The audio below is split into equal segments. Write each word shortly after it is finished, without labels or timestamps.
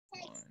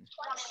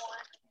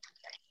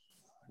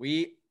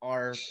We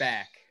are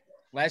back.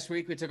 Last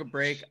week we took a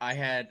break. I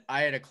had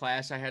a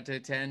class I had to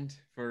attend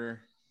for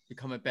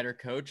become a better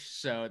coach,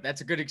 so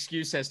that's a good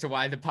excuse as to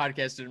why the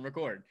podcast didn't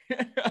record.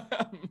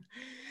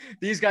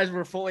 These guys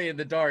were fully in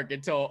the dark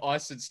until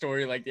Austin's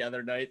story like the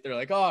other night. They're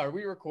like, "Oh, are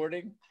we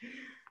recording?"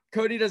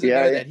 Cody doesn't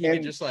know that he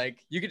can just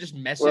you could just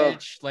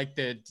message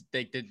the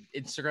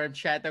Instagram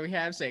chat that we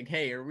have saying,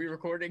 "Hey, are we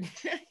recording?"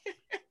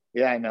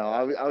 Yeah, I know.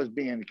 I was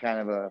being kind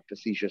of a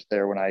facetious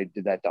there when I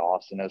did that to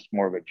Austin. It was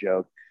more of a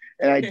joke.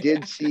 And I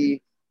did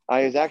see,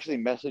 I was actually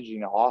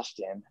messaging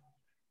Austin,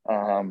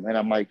 and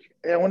I'm like,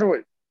 hey, I wonder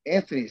what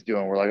Anthony's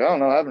doing. We're like, I don't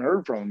know. I haven't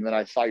heard from him. And then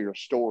I saw your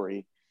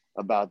story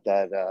about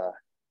that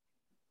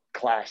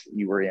class that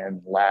you were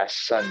in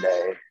last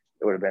Sunday.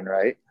 It would have been,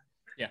 right?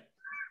 Yeah.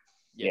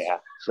 Yes. Yeah.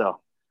 So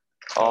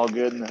all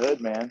good in the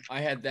hood, man. I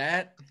had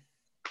that.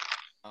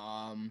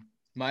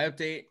 My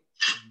update,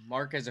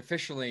 Mark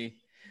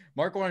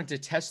wanted to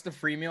test the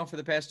free meal for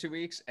the past 2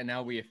 weeks, and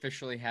now we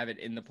officially have it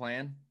in the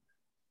plan.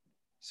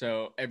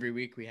 So every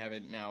week we have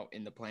it now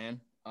in the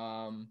plan.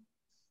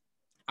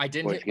 I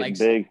didn't hit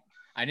legs.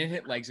 I didn't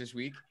hit legs this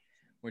week,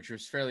 which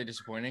was fairly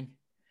disappointing.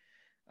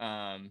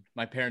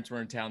 My parents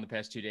were in town the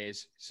past 2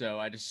 days, so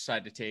I just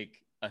decided to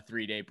take a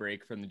 3-day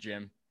break from the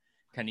gym,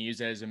 kind of use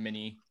that as a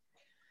mini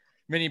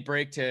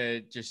break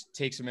to just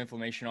take some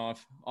inflammation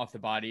off the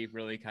body,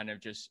 really kind of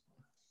just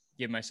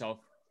give myself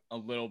a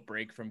little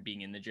break from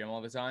being in the gym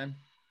all the time.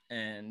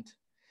 And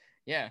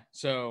yeah,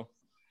 so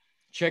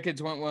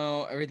check-ins went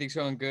well. Everything's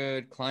going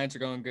good. Clients are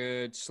going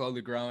good,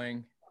 slowly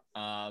growing.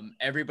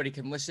 Everybody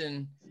can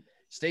listen.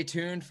 Stay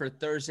tuned for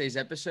Thursday's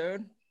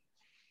episode.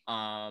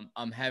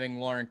 I'm having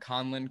Lauren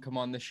Conlon come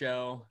on the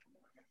show.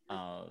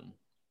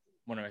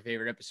 One of my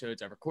favorite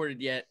episodes I've recorded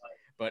yet,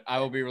 but I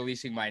will be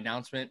releasing my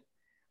announcement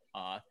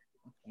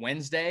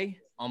Wednesday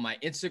on my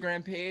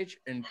Instagram page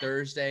and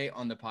Thursday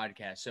on the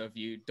podcast. So if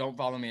you don't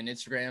follow me on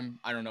Instagram,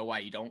 I don't know why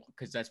you don't,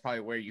 because that's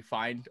probably where you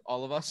find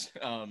all of us.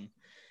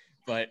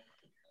 But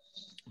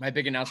my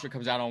big announcement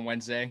comes out on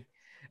Wednesday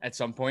at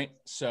some point.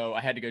 So I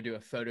had to go do a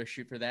photo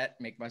shoot for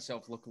that, make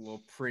myself look a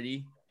little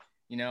pretty.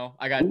 You know,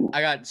 I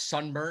got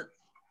sunburnt,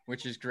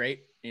 which is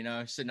great. You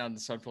know, sitting out in the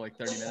sun for like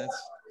 30 minutes.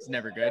 It's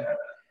never good.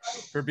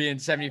 For being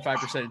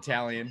 75%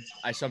 Italian,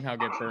 I somehow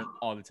get burnt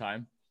all the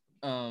time.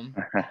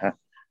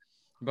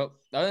 But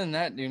other than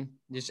that, dude,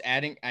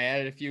 I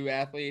added a few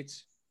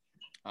athletes.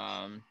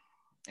 And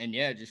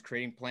yeah, just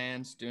creating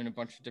plans, doing a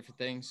bunch of different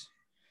things.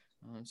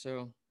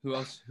 So who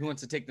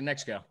wants to take the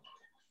next go?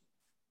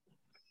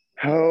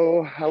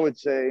 Oh, I would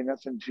say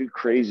nothing too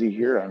crazy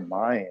here on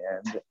my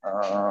end.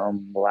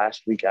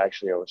 Last week,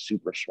 actually, I was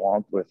super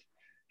swamped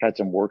had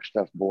some work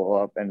stuff blow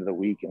up end of the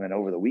week and then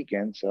over the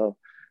weekend. So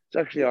it's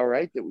actually all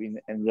right that we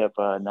ended up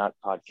not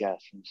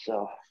podcasting.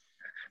 So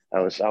I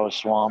was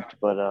swamped,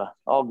 but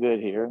all good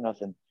here.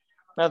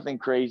 Nothing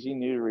crazy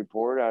new to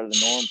report out of the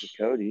norm for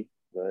Cody.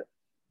 But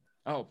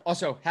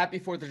also happy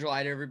 4th of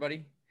July to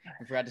everybody.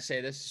 I forgot to say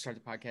this to start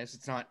the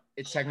podcast.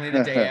 It's technically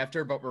the day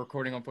after, but we're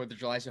recording on 4th of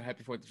July, so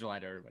happy 4th of July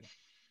to everybody.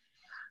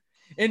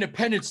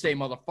 Independence Day,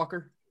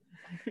 motherfucker.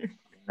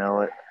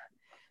 Know it.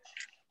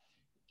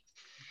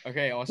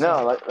 Okay, awesome.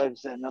 No, like I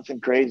said, nothing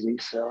crazy.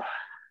 So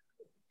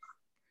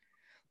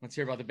let's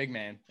hear about the big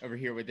man over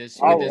here with this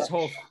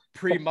whole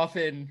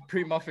pre-muffin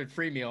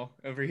free meal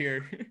over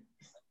here.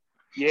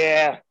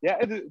 Yeah.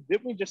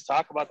 Didn't we just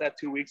talk about that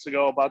 2 weeks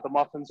ago about the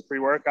muffins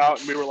pre-workout?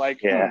 And we were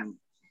like,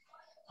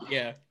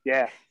 Yeah.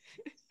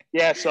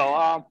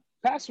 So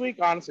past week,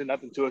 honestly,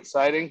 nothing too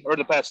exciting. Or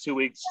the past 2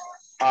 weeks,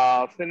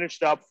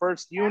 finished up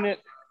first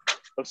unit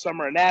of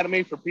summer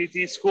anatomy for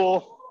PT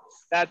school.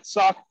 That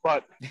sucked,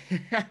 but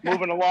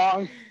moving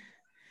along.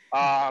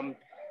 On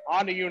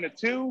to unit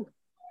 2.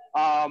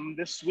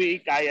 This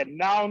week I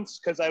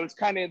announced, because I was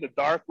kind of in the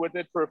dark with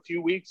it for a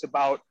few weeks,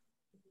 about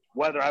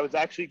whether I was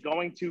actually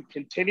going to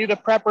continue the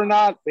prep or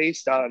not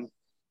based on,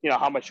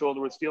 how my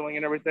shoulder was feeling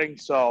and everything.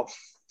 So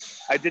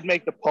I did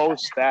make the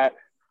post that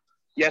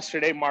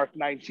yesterday marked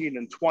 19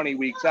 and 20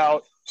 weeks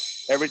out.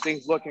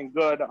 Everything's looking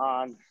good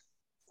on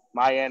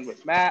my end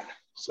with Matt.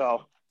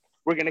 So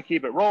we're going to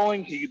keep it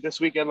rolling.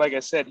 This weekend, like I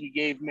said, he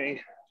gave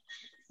me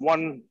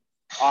one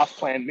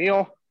off-plan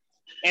meal.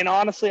 And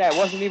honestly, I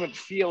wasn't even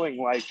feeling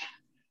like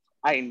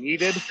I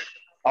needed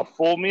a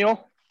full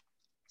meal.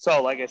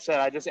 So like I said,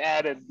 I just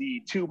added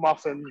the 2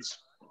 muffins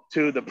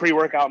to the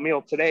pre-workout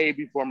meal today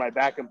before my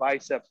back and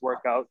biceps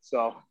workout.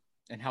 So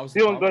and how's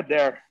feeling good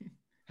there?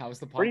 How's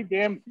the pump?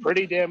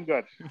 Pretty damn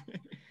good.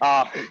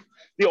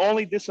 The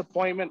only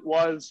disappointment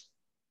was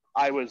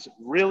I was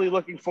really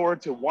looking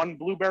forward to 1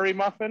 blueberry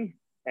muffin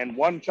and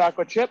 1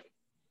 chocolate chip,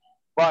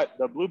 but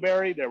the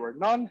blueberry, there were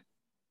none.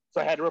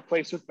 So I had to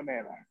replace with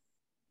banana.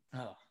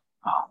 Oh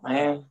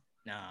man.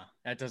 Nah,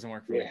 that doesn't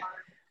work for me.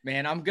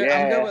 Man, I'm good.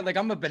 Yeah. I'm good with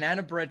I'm a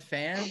banana bread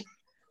fan,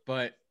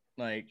 but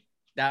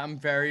that I'm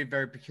very,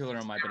 very peculiar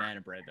on my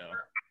banana bread though.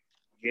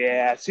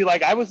 Yeah. See,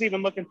 I was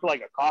even looking for a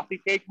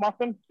coffee cake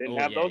muffin. Didn't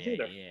have those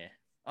either. Yeah.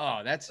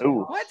 Oh, that's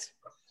what?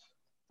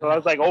 So I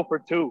was 0 for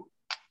 2.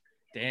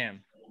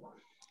 Damn.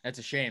 That's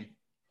a shame.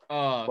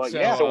 But So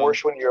yeah. It's the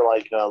worst when you're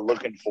like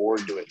looking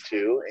forward to it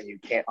too, and you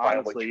can't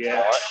find what Honestly, you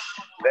yeah.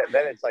 want.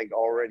 Then it's like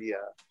already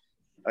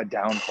a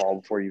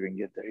downfall before you even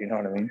get there. You know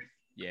what I mean?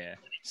 yeah.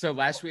 So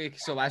last week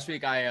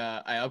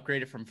I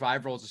upgraded from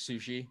 5 rolls of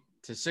sushi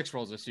to 6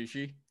 rolls of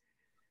sushi.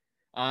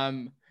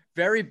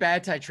 Very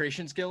bad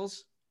titration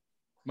skills.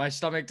 My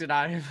stomach did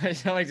not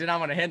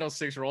want to handle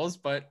 6 rolls,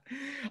 but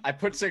I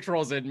put 6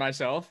 rolls in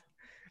myself.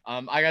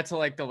 I got to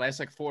like the last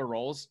like 4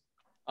 rolls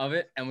of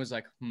it and was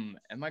like,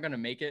 am I gonna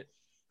make it?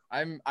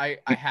 I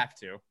have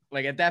to.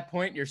 Like at that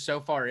point, you're so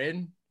far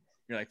in,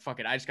 you're like, fuck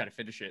it, I just gotta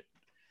finish it.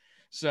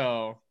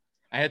 So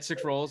I had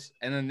 6 rolls,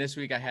 and then this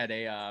week I had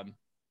a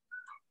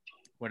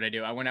what did I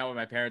do? I went out with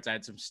my parents. I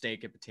had some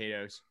steak and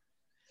potatoes.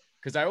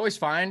 Because I always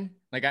find,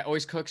 like, I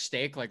always cook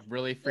steak, like,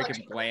 really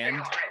freaking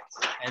bland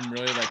and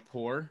really, like,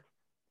 poor.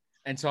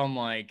 And so I'm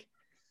like,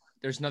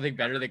 there's nothing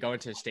better than going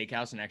to a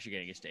steakhouse and actually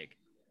getting a steak.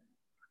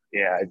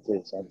 Yeah, it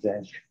is. I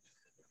think.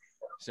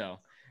 So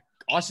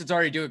Austin's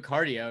already doing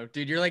cardio.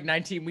 Dude, you're like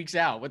 19 weeks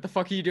out. What the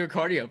fuck are you doing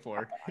cardio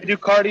for? I do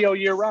cardio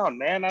year round,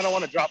 man. I don't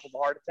want to drop a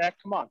heart attack.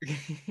 Come on.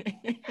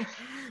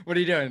 What are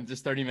you doing?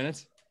 Just 30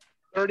 minutes?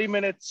 30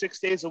 minutes, 6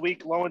 days a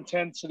week, low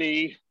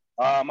intensity.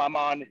 I'm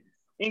on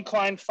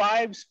incline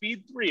 5,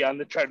 speed 3 on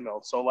the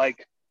treadmill. So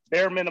like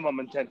bare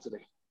minimum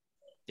intensity.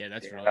 Yeah,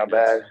 that's really not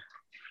nice. bad.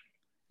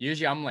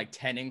 Usually I'm like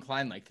 10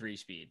 incline, like 3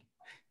 speed.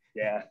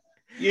 Yeah.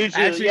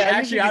 Usually,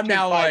 I'm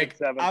now like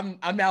 7.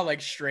 I'm now like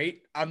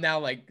straight. I'm now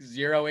like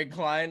 0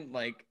 incline,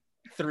 like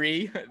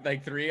 3,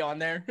 like 3 on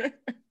there.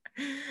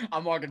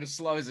 I'm walking as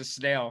slow as a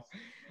snail.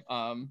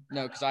 No,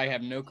 because I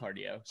have no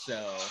cardio.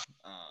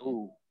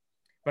 So,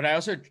 but I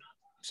also,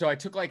 so I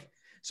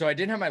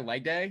didn't have my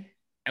leg day,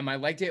 and my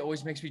leg day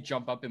always makes me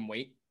jump up in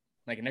weight,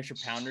 like an extra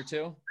pound or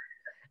 2.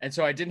 And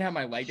so I didn't have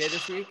my leg day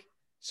this week.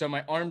 So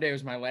my arm day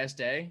was my last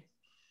day,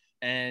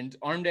 and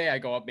arm day I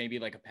go up maybe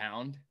like a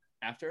pound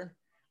after.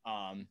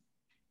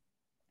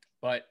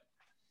 But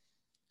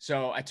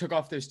so I took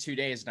off those 2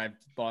 days and I've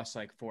lost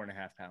like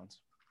 4.5 pounds.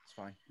 It's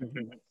fine.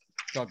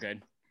 It's all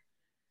good.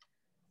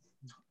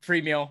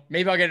 Free meal.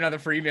 Maybe I'll get another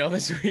free meal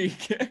this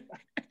week.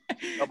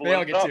 Maybe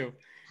I'll get 2.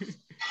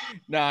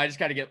 No, I just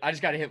gotta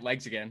hit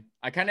legs again.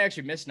 I kind of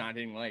actually miss not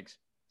hitting legs.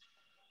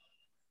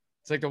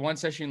 It's like the one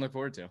session you look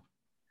forward to.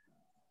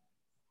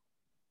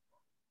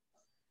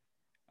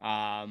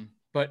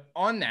 But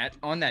on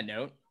that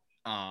note,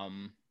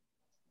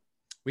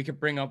 we could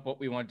bring up what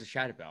we wanted to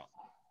chat about,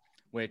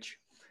 which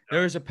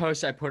there was a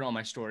post I put on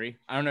my story.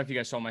 I don't know if you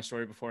guys saw my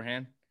story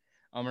beforehand,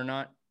 or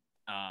not.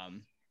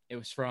 It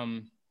was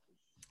from,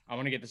 I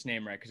want to get this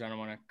name right because I don't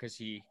want to, because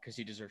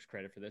he deserves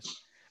credit for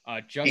this.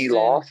 Justin.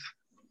 Elof?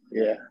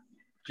 Yeah.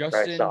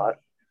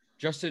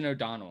 Justin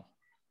O'Donnell.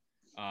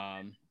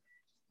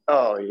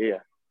 Oh yeah.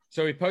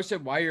 So he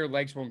posted why your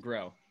legs won't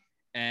grow,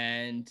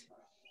 and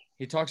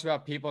he talks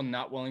about people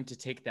not willing to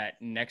take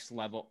that next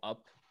level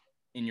up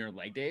in your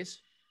leg days.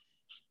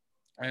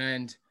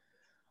 And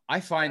I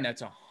find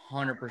that's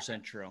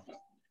 100% true.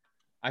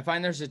 I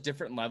find there's a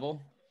different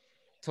level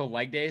to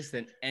leg days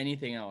than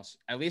anything else,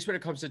 at least when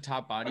it comes to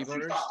top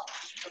bodybuilders.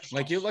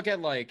 Like you look at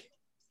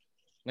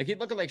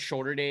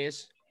shoulder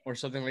days or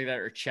something like that,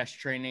 or chest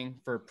training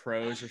for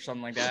pros or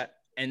something like that.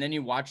 And then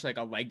you watch like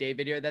a leg day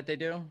video that they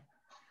do.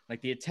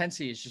 Like the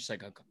intensity is just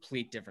like a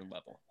complete different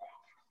level.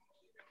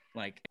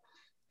 Like,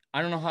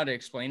 I don't know how to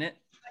explain it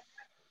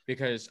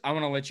because I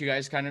want to let you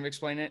guys kind of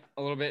explain it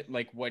a little bit,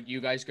 like what you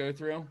guys go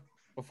through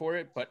before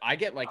it. But I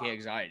get like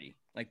anxiety,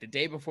 like the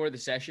day before the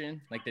session,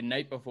 like the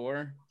night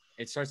before,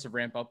 it starts to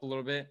ramp up a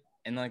little bit.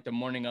 And like the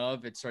morning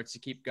of, it starts to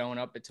keep going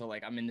up until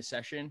like I'm in the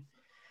session.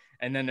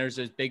 And then there's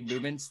those big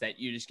movements that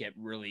you just get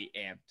really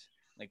amped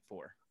like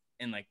for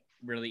and like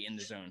really in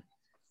the zone,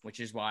 which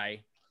is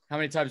why, how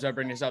many times do I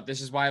bring this up?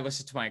 This is why I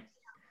listen to my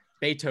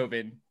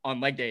Beethoven on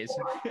leg days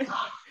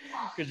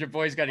because your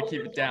boy's got to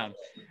keep it down.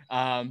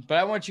 But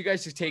I want you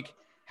guys to take,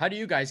 how do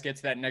you guys get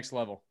to that next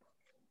level?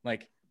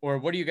 Like, or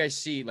what do you guys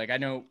see? Like, I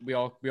know we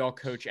all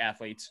coach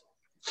athletes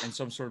in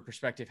some sort of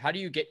perspective. How do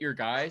you get your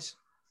guys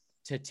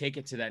to take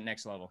it to that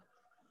next level?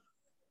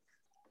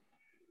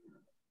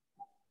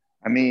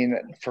 I mean,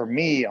 for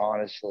me,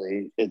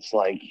 honestly, it's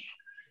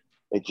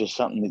just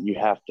something that you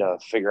have to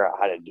figure out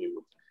how to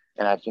do.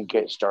 And I think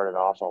it started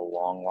off a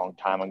long, long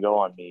time ago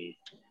on me.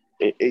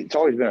 It's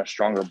always been a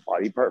stronger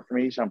body part for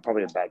me, so I'm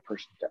probably a bad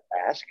person to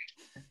ask.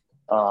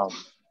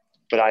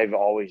 But I've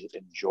always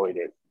enjoyed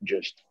it.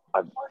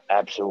 I've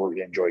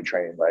absolutely enjoyed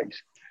training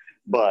legs.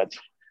 But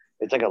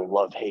it's like a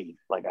love-hate.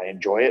 Like I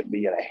enjoy it,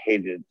 but yet I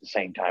hate it at the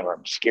same time, or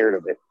I'm scared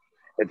of it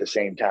at the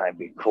same time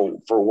because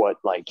for what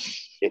like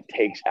it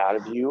takes out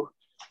of you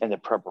and the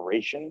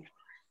preparation.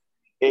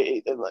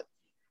 Every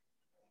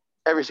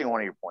single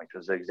one of your points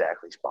was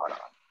exactly spot on.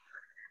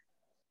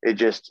 It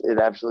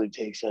absolutely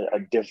takes a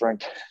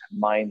different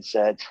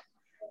mindset,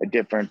 a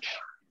different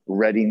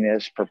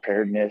readiness,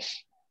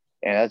 preparedness.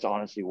 And that's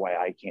honestly why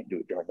I can't do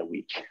it during the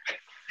week.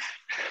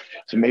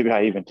 So maybe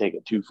I even take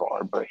it too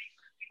far, but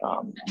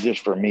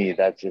just for me,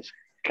 that's just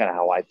kind of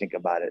how I think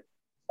about it.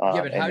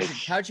 Yeah, but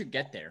how'd you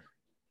get there?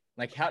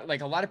 Like how,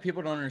 like a lot of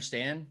people don't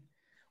understand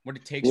what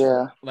it takes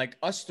Yeah. for, like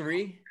us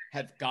three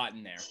have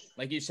gotten there.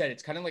 Like you said,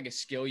 it's kind of like a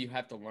skill you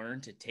have to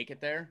learn to take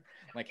it there.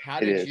 Like It is.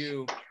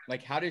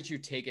 how did you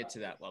take it to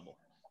that level?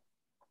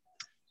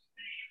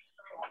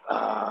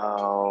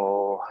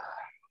 Oh,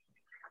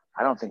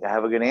 I don't think I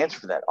have a good answer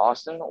for that.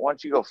 Austin, why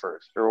don't you go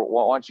first, or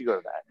why don't you go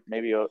to that?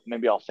 Maybe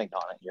I'll think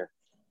on it here.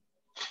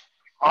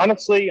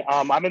 Honestly,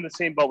 I'm in the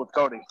same boat with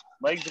Cody.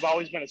 Legs have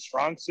always been a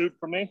strong suit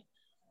for me.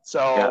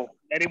 So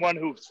anyone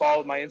who's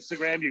followed my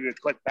Instagram, you could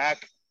click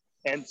back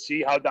and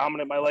see how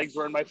dominant my legs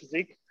were in my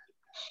physique.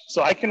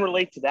 So I can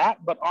relate to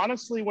that. But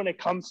honestly, when it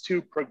comes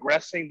to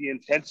progressing the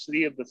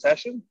intensity of the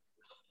session,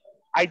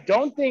 I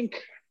don't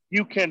think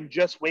you can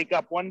just wake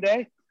up one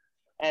day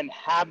and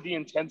have the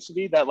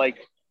intensity that like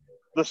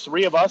the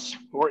three of us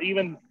or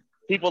even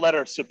people that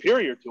are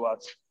superior to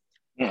us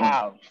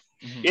have.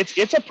 Mm-hmm.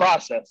 It's a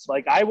process.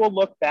 Like I will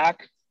look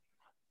back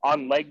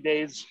on leg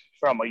days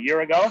from a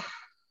year ago,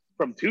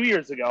 from 2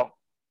 years ago,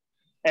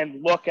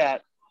 and look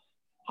at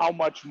how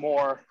much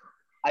more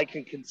I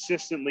can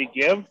consistently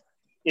give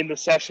in the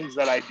sessions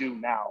that I do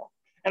now.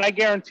 And I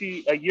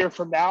guarantee a year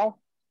from now,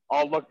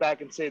 I'll look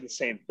back and say the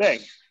same thing.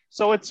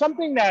 So it's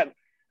something that,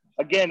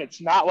 again,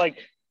 it's not like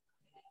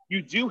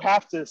you do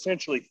have to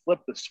essentially flip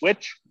the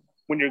switch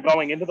when you're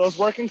going into those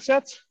working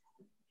sets.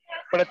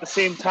 But at the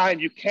same time,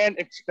 you can't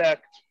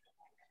expect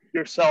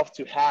yourself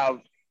to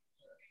have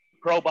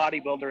pro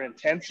bodybuilder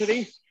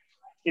intensity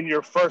in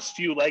your first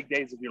few leg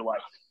days of your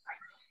life.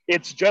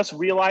 It's just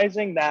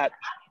realizing that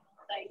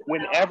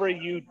whenever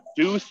you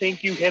do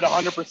think you hit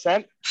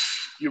 100%,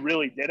 you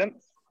really didn't,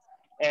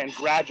 and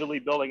gradually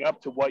building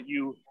up to what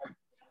you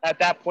at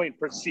that point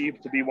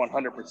perceive to be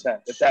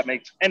 100%, if that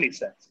makes any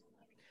sense.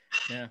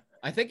 Yeah.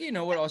 I think, you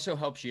know, what also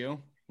helps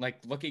you, like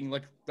looking,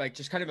 like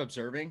just kind of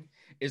observing,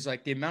 is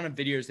like the amount of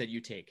videos that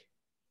you take.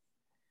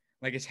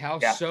 Like it's how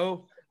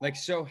so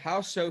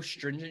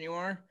stringent you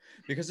are,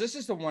 because this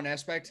is the one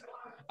aspect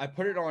I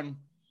put it on.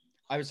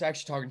 I was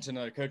actually talking to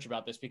another coach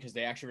about this because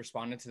they actually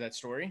responded to that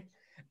story,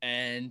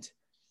 and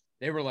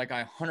they were like,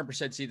 I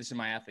 100% see this in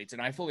my athletes.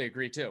 And I fully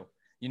agree too.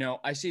 You know,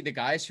 I see the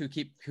guys who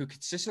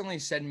consistently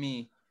send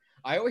me,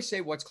 I always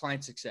say, what's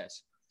client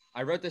success?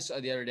 I wrote this the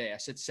other day. I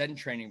said, send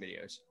training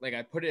videos. Like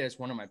I put it as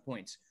one of my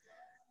points.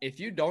 If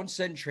you don't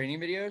send training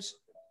videos,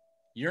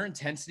 your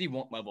intensity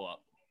won't level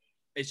up.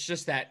 It's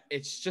just that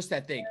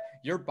thing.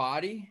 Your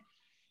body,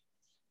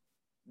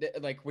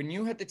 like when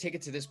you have to take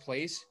it to this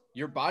place,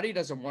 your body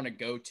doesn't want to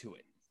go to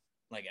it,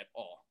 like at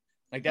all.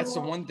 Like that's the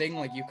one thing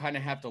like you kind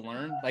of have to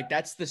learn. Like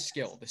that's the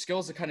skill. The skill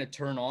is to kind of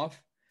turn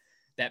off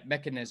that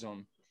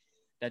mechanism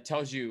that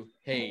tells you,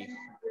 hey,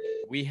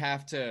 we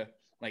have to,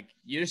 like,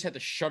 you just have to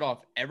shut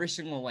off every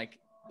single like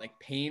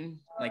pain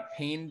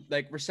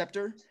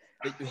receptor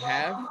that you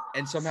have,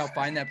 and somehow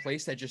find that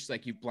place that just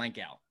like you blank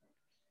out.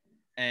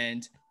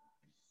 And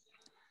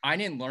I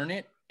didn't learn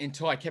it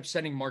until I kept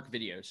sending Mark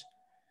videos.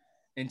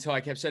 Until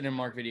I kept sending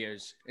Mark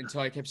videos.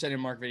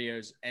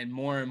 And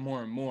more and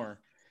more and more.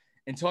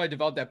 Until I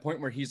developed that point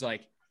where he's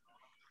like,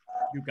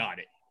 you got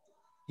it.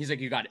 He's like,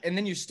 you got it. And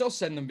then you still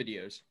send them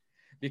videos,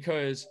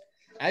 because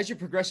as you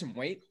progress in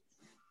weight,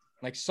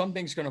 like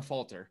something's going to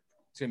falter.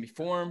 It's going to be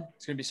form.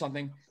 It's going to be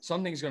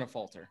something's going to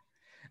falter.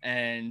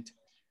 And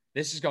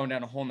this is going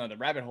down a whole nother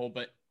rabbit hole,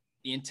 but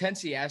the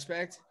intensity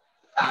aspect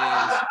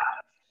is,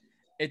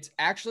 it's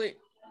actually,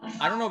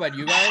 I don't know about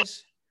you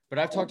guys, but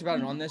I've talked about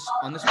it on this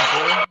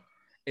before.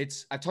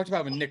 I've talked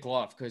about it with Nick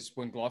Gloff, because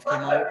when Gloff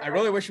came on, I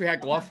really wish we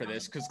had Gloff for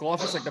this, because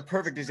Gloff is like the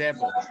perfect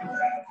example.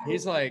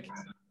 He's like,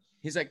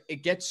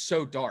 it gets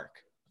so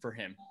dark for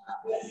him.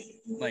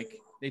 Like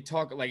they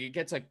talk, like it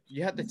gets like,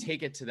 you have to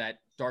take it to that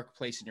dark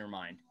place in your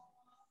mind.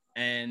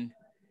 And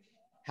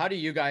how do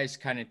you guys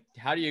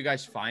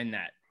find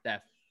that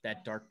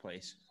dark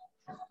place,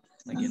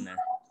 like in there?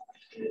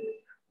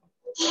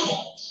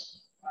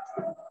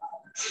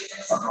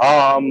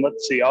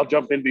 Let's see. I'll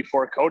jump in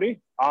before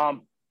Cody.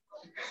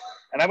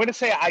 And I'm going to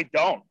say I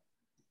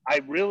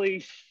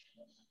really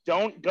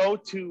don't go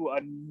to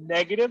a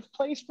negative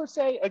place per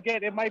se.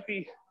 Again, it might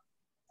be,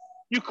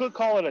 you could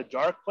call it a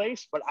dark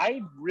place, but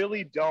I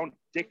really don't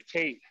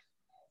dictate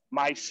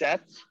my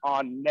sets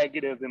on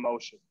negative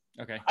emotion.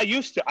 Okay. I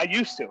used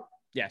to.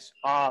 Yes.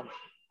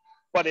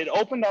 But it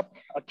opened up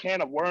a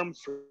can of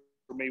worms for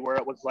me, where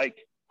it was like,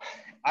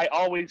 I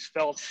always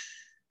felt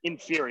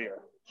inferior.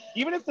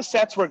 Even if the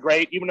sets were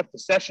great, even if the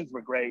sessions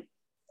were great,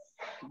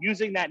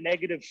 using that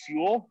negative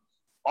fuel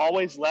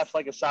always left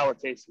like a sour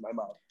taste in my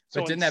mouth.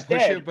 But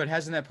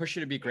hasn't that pushed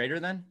you to be greater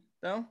then,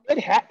 though? It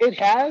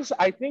has.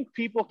 I think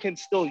people can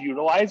still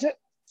utilize it,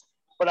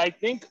 but I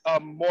think a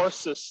more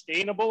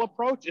sustainable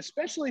approach,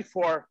 especially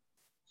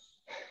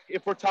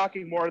if we're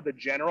talking more of the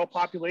general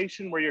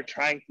population, where you're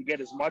trying to get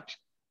as much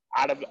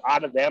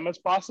out of them as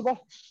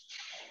possible,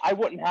 I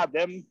wouldn't have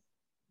them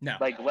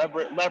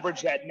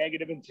leverage that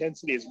negative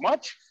intensity as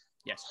much.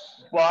 Yes.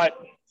 But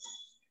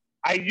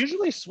I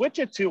usually switch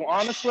it to,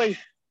 honestly,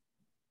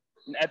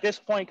 at this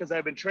point, because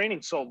I've been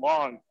training so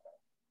long,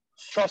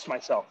 trust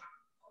myself.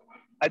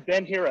 I've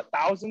been here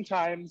 1,000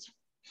 times.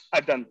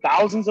 I've done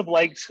thousands of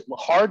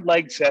hard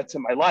leg sets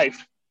in my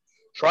life.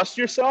 Trust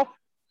yourself,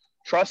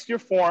 trust your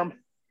form,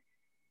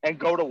 and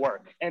go to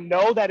work. And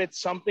know that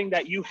it's something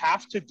that you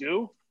have to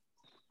do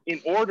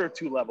in order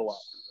to level up.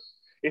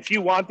 If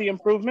you want the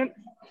improvement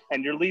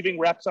and you're leaving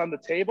reps on the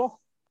table,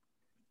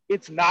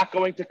 it's not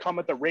going to come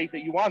at the rate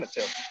that you want it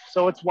to.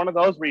 So it's one of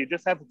those where you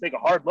just have to take a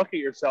hard look at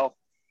yourself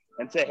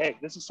and say, hey,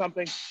 this is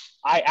something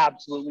I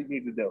absolutely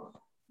need to do.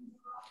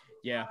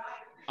 Yeah,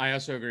 I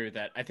also agree with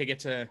that. I think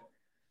it's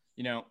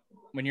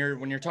when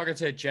you're talking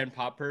to a Gen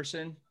Pop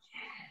person,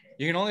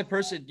 you can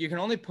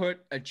only put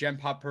a Gen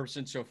Pop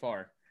person so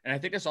far. And I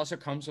think this also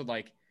comes with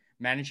like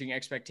managing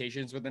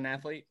expectations with an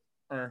athlete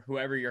or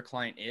whoever your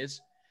client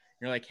is.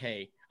 You're like,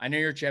 hey, I know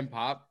you're Gen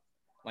Pop.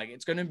 Like,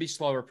 it's going to be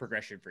slower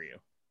progression for you.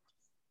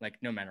 Like,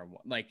 no matter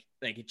what, like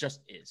it just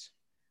is.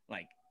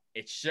 Like,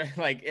 it's just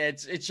like,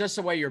 it's just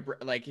the way you're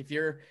like, if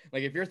your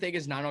thing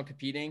is not on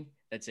competing,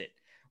 that's it.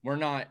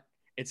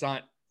 It's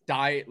not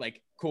die.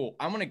 Like, cool.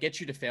 I'm going to get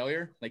you to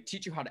failure, like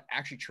teach you how to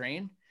actually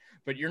train,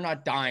 but you're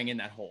not dying in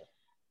that hole.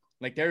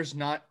 Like,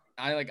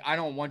 I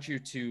don't want you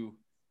to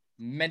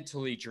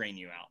mentally drain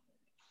you out,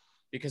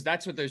 because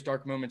that's what those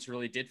dark moments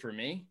really did for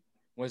me.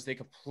 Was they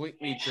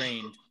completely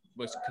drained,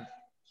 was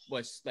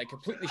like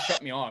completely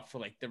shut me off for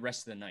like the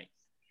rest of the night.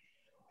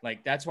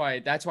 Like, that's why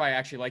I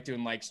actually like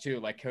doing legs too.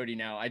 Like Cody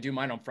now, I do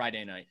mine on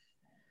Friday night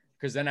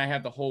because then I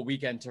have the whole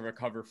weekend to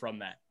recover from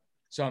that.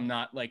 So I'm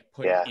not like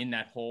put in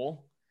that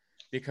hole,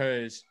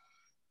 because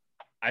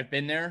I've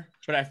been there.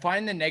 But I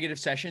find the negative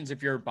sessions,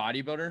 if you're a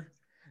bodybuilder,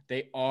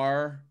 they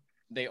are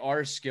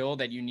a skill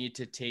that you need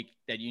to take,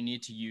 that you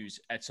need to use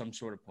at some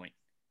sort of point.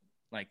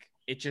 Like,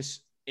 it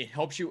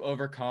helps you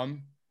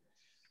overcome.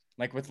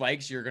 Like with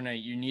legs,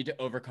 you need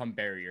to overcome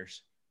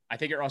barriers. I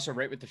think you're also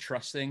right with the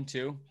trust thing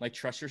too. Like,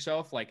 trust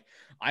yourself. Like,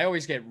 I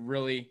always get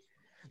really,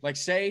 like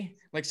say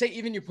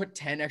even you put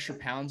 10 extra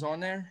pounds on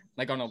there,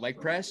 like on a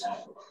leg press,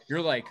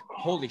 you're like,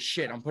 holy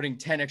shit, I'm putting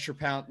 10 extra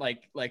pounds.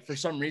 Like for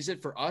some reason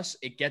for us,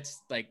 it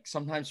gets like,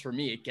 sometimes for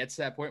me, it gets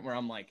to that point where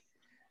I'm like,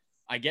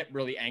 I get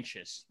really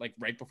anxious, like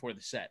right before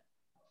the set,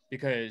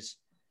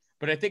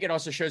 but I think it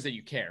also shows that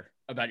you care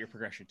about your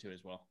progression too,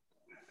 as well.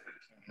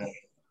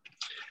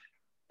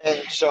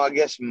 And so I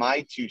guess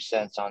my 2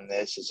 cents on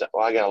this is,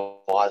 well, I got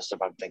a lot of stuff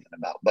I'm thinking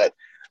about, but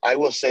I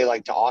will say,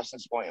 like, to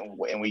Austin's point and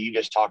what you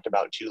just talked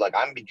about too, like,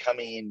 I'm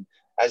becoming,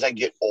 as I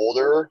get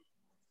older,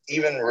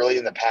 even really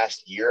in the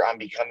past year, I'm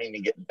becoming to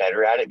get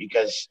better at it,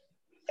 because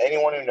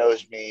anyone who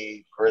knows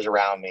me or is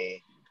around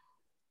me,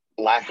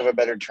 lack of a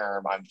better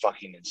term, I'm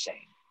fucking insane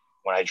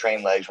when I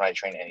train legs, when I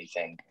train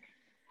anything.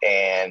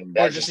 And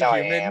that's just how I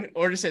am.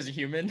 Or just as a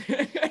human.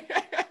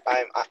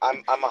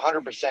 I'm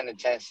 100%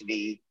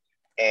 intensity.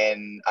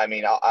 And I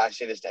mean, I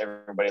say this to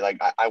everybody, like,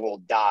 I will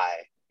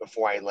die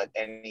before I let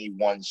any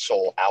one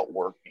soul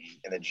outwork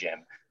me in the gym.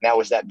 Now,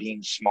 is that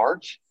being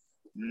smart?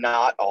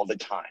 Not all the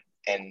time.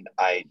 And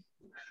I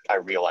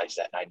realize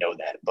that, and I know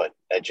that, but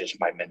that's just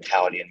my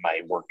mentality and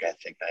my work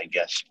ethic, I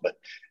guess. But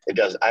it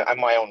does, I'm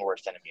my own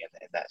worst enemy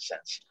in that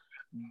sense.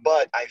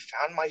 But I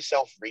found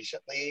myself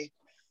recently,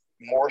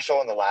 more so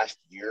in the last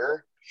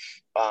year,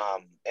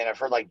 and I've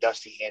heard like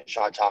Dusty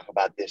Hanshaw talk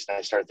about this, and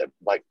I started to,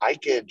 like, I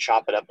could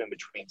chop it up in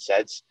between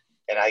sets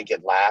and I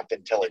could laugh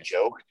and tell a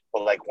joke,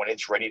 but like when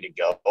it's ready to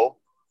go,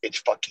 it's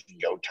fucking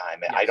go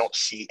time. And I don't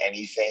see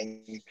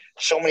anything.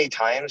 So many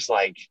times,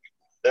 like,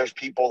 there's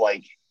people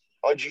like,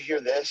 oh, did you hear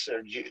this?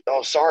 Or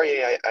oh,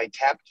 sorry, I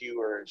tapped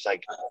you. Or it's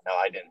like, no,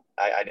 I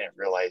didn't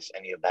realize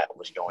any of that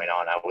was going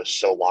on. I was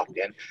so locked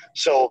in.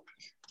 So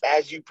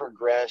as you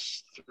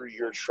progress through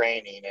your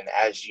training and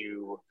as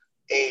you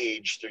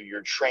age through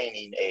your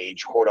training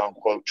age, quote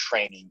unquote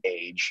training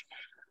age,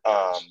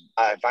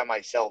 I find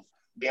myself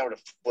being able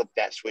to flip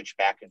that switch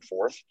back and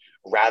forth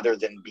rather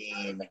than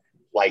being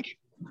like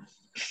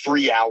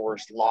 3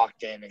 hours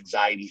locked in,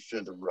 anxiety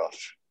through the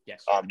roof.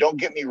 Yes. Don't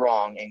get me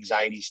wrong,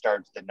 anxiety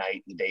starts the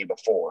day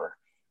before.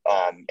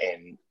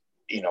 And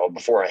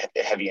before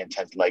a heavy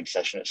intense leg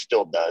session, it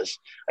still does.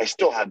 I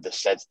still have the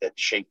sets that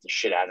shake the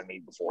shit out of me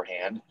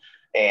beforehand.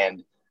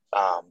 And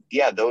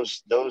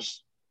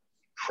those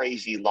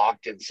crazy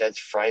locked in sets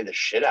fry the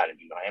shit out of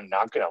you. I am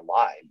not going to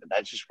lie, but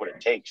that's just what it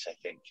takes, I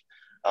think,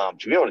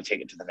 to be able to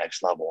take it to the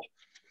next level.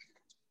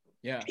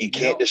 Yeah. You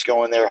can't just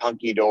go in there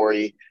hunky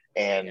dory.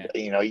 And,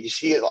 you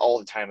see it all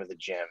the time at the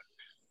gym,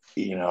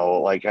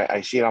 like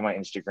I see it on my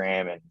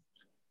Instagram and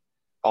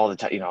all the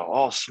time,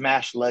 all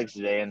smashed legs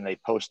today. And they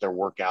post their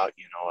workout,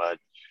 a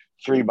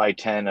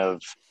 3x10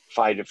 of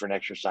 5 different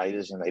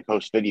exercises, and they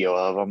post video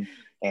of them.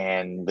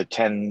 And the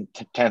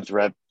 10th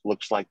rep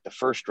looks like the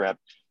first rep.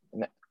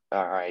 And,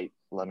 all right,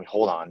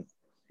 hold on.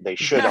 They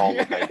should all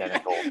look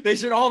identical. They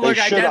should all look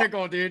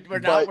identical, dude. We're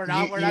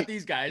not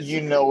these guys.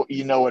 You know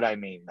what I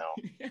mean,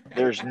 though.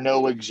 There's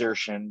no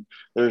exertion.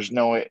 There's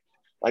no,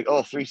 like,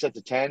 3 sets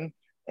of 10,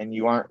 and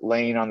you aren't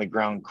laying on the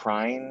ground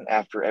crying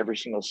after every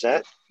single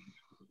set.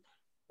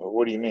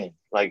 What do you mean?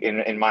 Like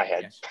in my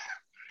head. Yes.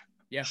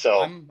 Yeah.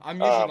 So I'm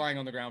usually lying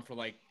on the ground for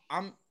like,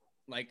 I'm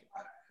like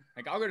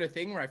I'll go to a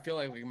thing where I feel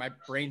like my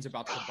brain's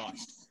about to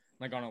bust.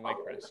 like on a leg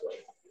press.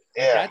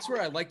 Yeah. That's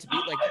where I like to be.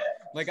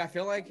 Like I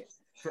feel like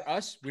for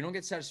us, we don't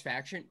get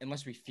satisfaction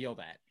unless we feel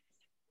that.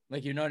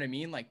 Like, you know what I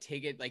mean? Like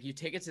you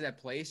take it to that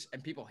place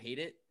and people hate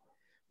it.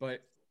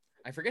 But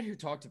I forget who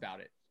talked about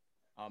it.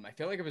 I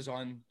feel like it was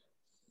on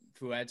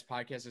Fuad's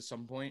podcast at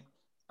some point.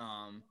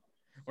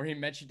 Or he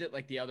mentioned it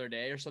like the other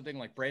day or something.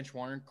 Like Branch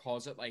Warren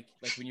calls it like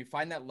when you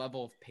find that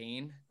level of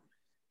pain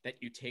that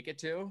you take it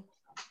to,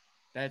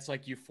 that's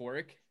like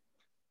euphoric.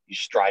 You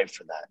strive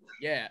for that.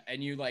 Yeah,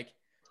 and you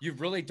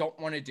really don't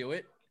want to do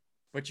it,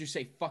 but you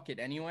say fuck it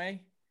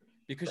anyway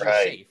because you're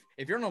safe.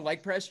 If you're on a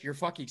leg press, you're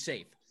fucking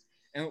safe.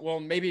 And well,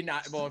 maybe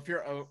not. Well, if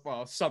you're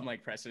some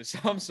leg presses,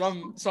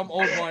 some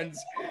old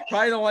ones,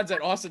 probably the ones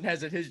that Austin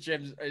has at his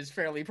gym is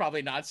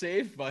probably not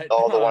safe. But the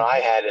one I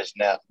had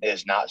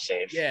is not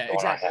safe. Yeah,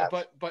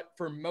 exactly. But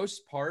for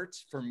most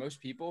parts, for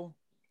most people,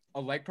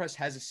 a leg press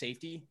has a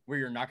safety where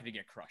you're not going to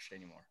get crushed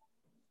anymore.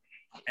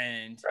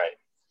 And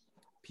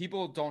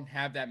people don't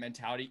have that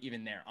mentality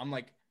even there. I'm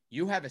like,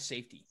 you have a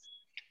safety.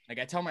 Like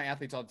I tell my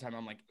athletes all the time,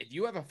 I'm like, if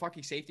you have a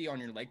fucking safety on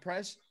your leg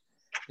press,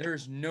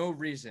 there's no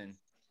reason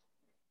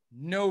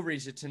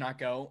to not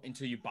go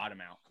until you bottom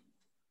out.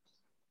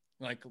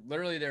 Like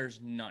literally there's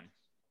none.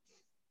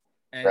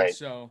 And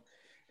so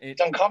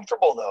it's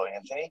uncomfortable though,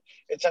 Anthony.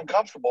 It's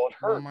uncomfortable. It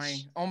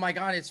hurts. Oh my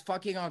God, it's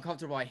fucking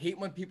uncomfortable. I hate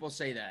when people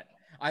say that.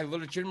 I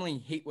legitimately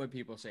hate when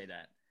people say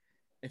that.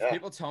 If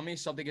people tell me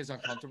something is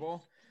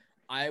uncomfortable,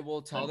 I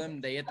will tell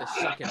them they have to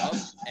suck it up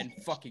and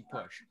fucking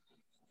push.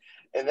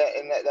 And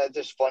that's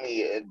just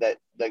funny.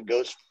 That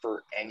goes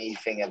for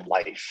anything in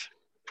life.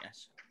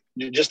 Yes.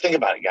 Just think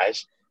about it,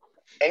 guys.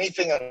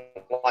 Anything in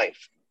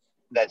life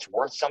that's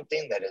worth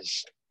something,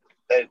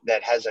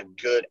 that has a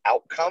good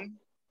outcome,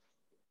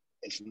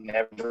 it's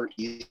never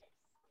easy.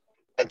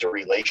 That's a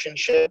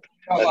relationship.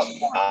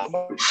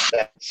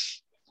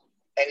 That's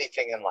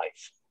anything in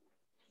life.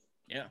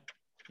 Yeah,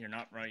 you're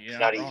not right. You're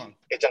not wrong. Easy.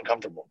 It's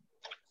uncomfortable.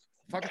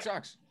 Fucking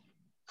sucks.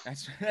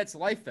 That's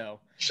life though.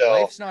 So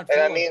life's not full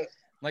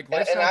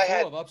life's not full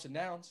had, of ups and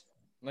downs.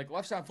 Like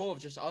life's not full of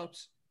just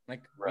ups.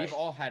 Like we've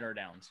all had our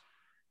downs.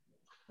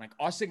 Like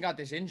Austin got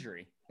this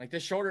injury. Like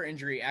this shoulder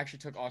injury actually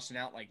took Austin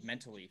out like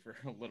mentally for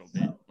a little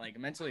bit. Like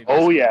mentally.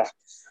 Oh yeah.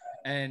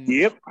 And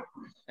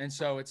And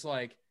so it's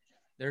like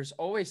there's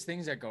always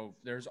things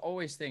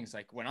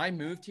like when I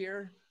moved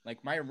here,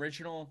 like my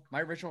original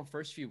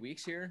first few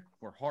weeks here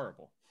were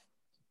horrible.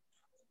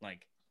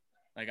 Like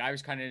I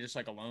was kind of just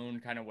like alone,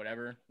 kind of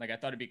whatever. Like I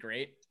thought it'd be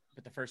great,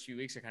 but the first few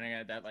weeks I kind of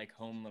had that like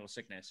home little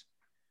sickness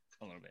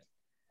a little bit.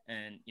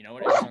 And you know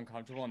what? It was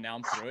uncomfortable, and now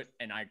I'm through it,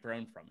 and I've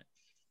grown from it.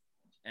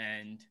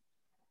 And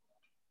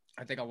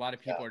I think a lot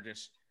of people are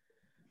just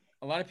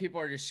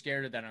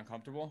scared of that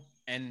uncomfortable.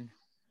 And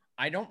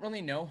I don't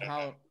really know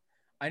how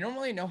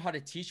to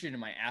teach it to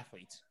my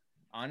athletes,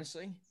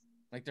 honestly.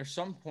 Like there's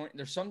some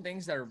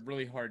things that are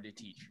really hard to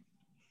teach.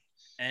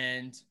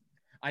 And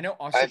I know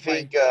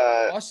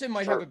Austin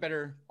might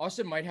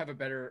have a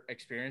better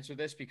experience with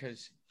this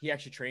because he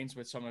actually trains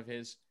with some of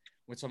his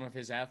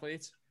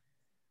athletes,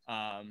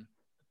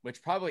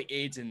 which probably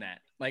aids in that.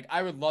 Like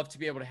I would love to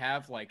be able to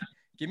have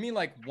give me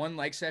one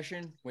leg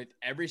session with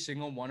every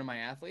single one of my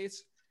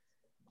athletes,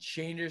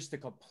 changes the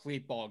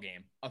complete ball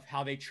game of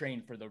how they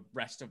train for the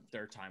rest of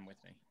their time with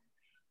me.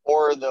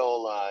 Or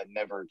they'll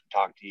never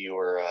talk to you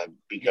or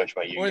be coached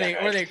by you.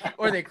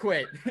 Or they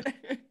quit.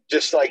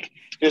 Just like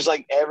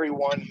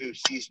everyone who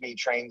sees me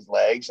trains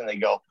legs and they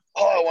go,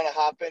 "Oh, I want to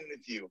hop in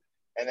with you,"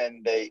 and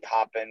then they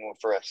hop in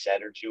for a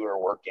set or two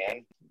or work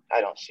in.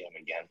 I don't see them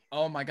again.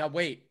 Oh my God!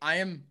 Wait, I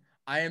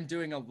am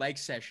doing a leg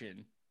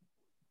session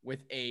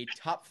with a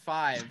top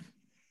 5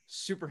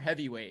 super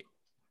heavyweight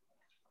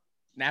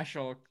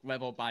national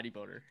level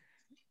bodybuilder.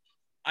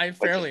 I am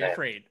fairly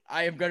afraid.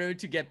 I am going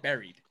to get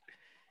buried.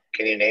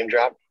 Can you name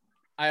drop?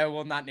 I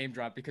will not name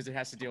drop because it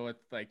has to deal with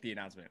the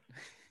announcement.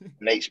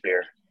 Nate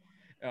Spear.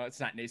 Oh, it's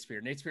not Nate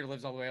Spear. Nate Spear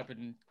lives all the way up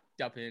in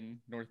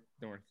north.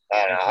 I don't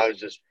know. I was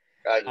just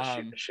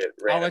shooting shit.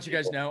 I'll let you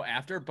guys know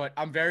after, but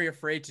I'm very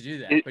afraid to do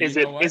that. But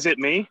is it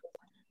me?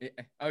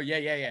 Oh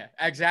yeah.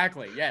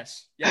 Exactly.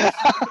 Yes.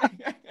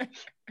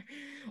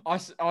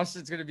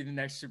 Austin's gonna be the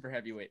next super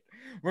heavyweight.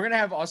 We're gonna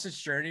have Austin's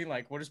journey.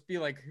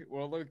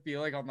 We'll be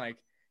on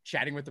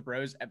Chatting with the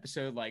Bros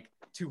episode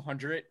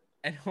 200,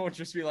 and we'll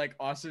just be like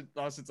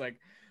Austin's like,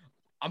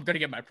 I'm gonna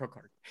get my pro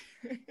card.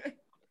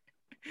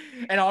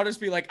 And I'll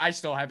just be like, I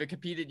still haven't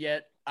competed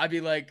yet. I'd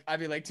be like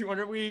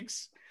 200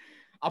 weeks.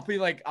 I'll be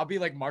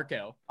like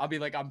Marco. I'll be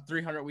like, I'm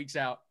 300 weeks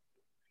out.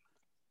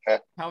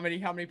 How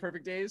many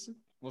perfect days?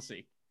 We'll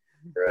see.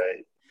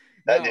 Right.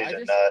 That dude's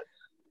a nut.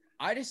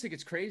 I just think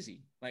it's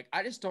crazy.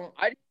 I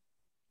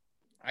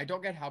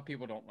don't get how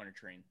people don't want to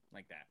train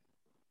like that.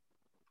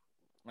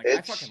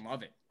 I fucking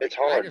love it. It's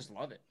hard. I just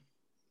love it.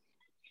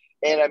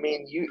 And I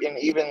mean,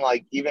 even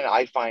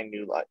I find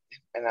new life,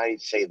 and I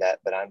say that,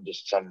 but I'm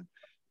just some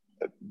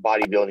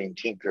bodybuilding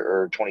tinker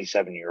or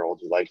 27-year-old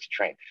who likes to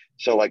train.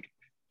 So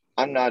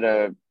I'm not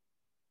a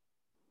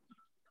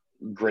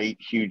great,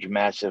 huge,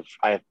 massive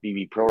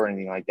IFBB pro or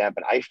anything like that,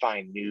 but I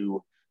find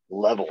new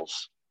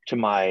levels to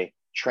my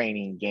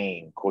training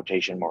game,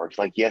 quotation marks.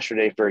 Like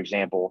yesterday, for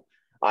example,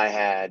 I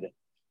had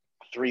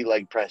 3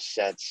 leg press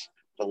sets.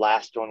 The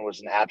last one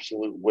was an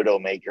absolute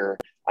widowmaker.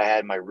 I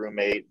had my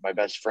roommate, my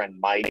best friend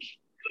Mike,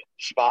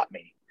 spot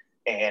me,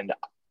 and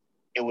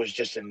it was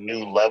just a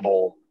new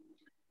level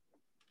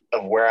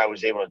of where I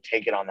was able to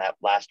take it on that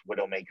last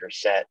widowmaker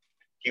set.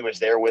 He was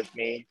there with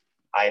me.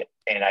 I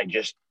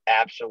just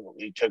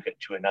absolutely took it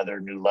to another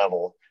new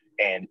level.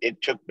 And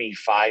it took me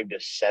 5 to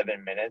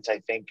 7 minutes, I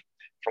think,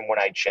 from when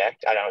I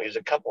checked. I don't know, it was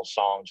a couple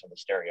songs on the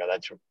stereo.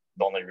 That's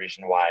the only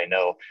reason why I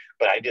know.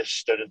 But I just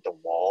stood at the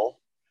wall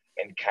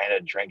and kind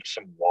of drank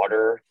some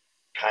water,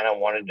 kind of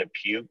wanted to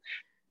puke,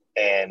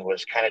 and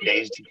was kind of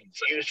dazed and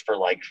confused for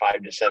like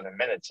 5 to 7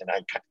 minutes. And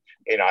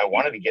I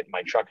wanted to get in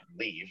my truck and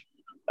leave.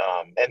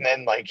 And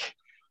then like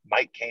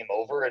Mike came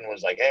over and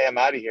was like, "Hey, I'm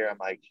out of here." I'm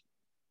like,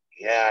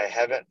 "Yeah, I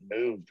haven't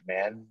moved,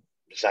 man.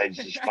 Besides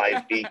just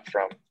 5 feet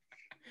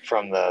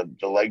from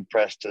the leg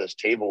press to this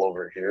table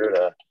over here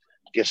to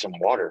get some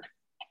water."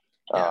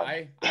 Yeah,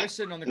 I was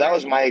sitting on the that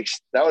ground.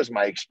 that was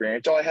my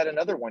experience. Oh, I had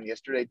another one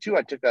yesterday too.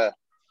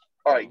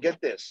 All right, get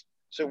this.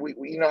 So we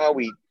you know how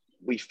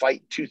we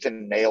fight tooth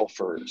and nail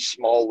for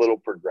small little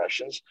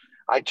progressions.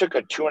 I took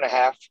a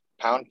 2.5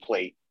 pound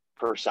plate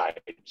per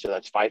side, so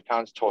that's 5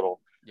 pounds total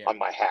on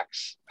my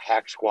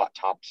hack squat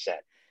top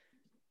set.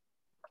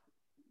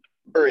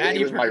 Or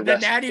it was the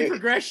natty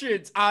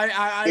progressions.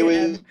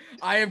 I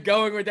am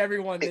going with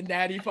everyone. The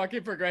natty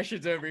fucking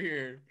progressions over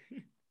here.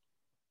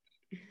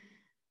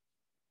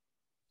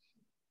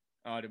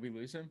 Oh, did we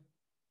lose him?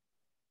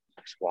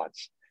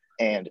 Squats.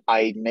 And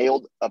I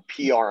nailed a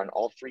PR on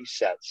all 3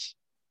 sets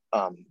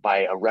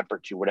by a rep or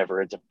 2,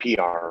 whatever. It's a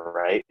PR,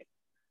 right?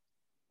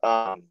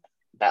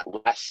 That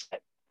last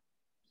set,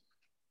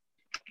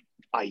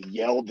 I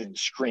yelled and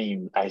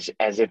screamed as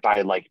if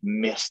I like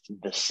missed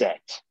the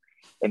set.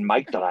 And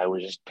Mike thought I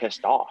was just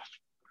pissed off.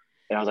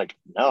 And I was like,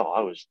 no,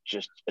 I was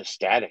just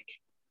ecstatic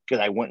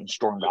because I went and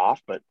stormed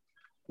off. But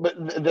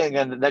then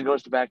again, that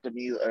goes back to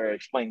me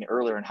explaining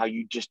earlier and how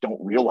you just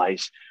don't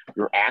realize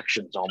your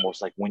actions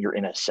almost like when you're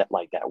in a set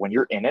like that. When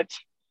you're in it,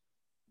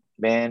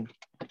 man,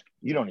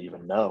 you don't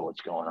even know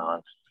what's going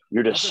on.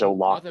 You're just so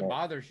locked in. Nothing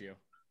bothers you.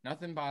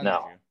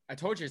 I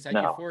told you, it's that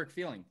euphoric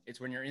feeling. It's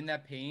when you're in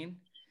that pain.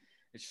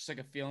 It's just like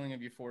a feeling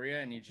of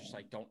euphoria and you just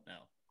like don't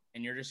know.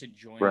 And you're just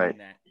enjoying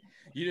that.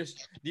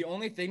 The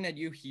only thing that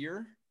you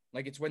hear,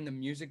 like it's when the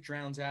music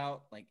drowns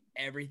out, like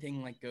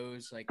everything like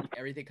goes, like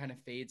everything kind of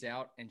fades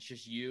out and it's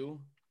just you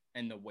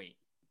and the weight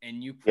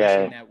and you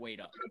pushing that weight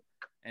up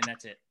and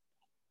that's it.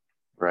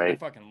 Right. I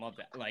fucking love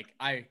that.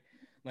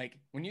 Like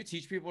when you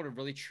teach people to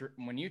really,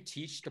 when you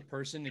teach the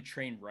person to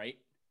train right,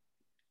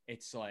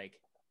 it's like,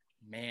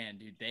 man,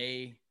 dude,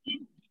 they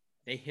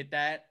hit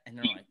that and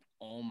they're like,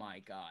 oh my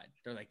God.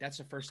 They're like, that's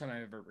the first time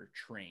I've ever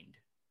trained.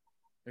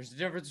 There's a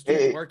difference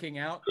between working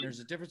out. There's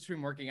a difference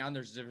between working out and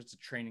there's a difference of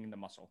training the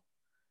muscle.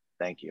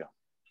 Thank you.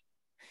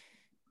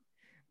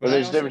 But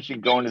there's a difference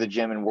between going to the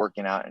gym and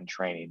working out and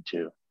training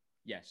too.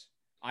 Yes.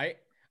 I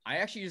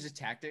actually use a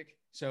tactic.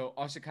 So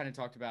Austin kind of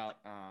talked about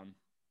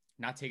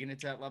not taking it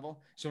to that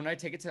level. So when I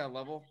take it to that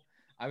level,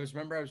 I was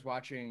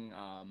watching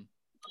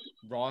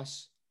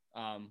Ross,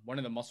 one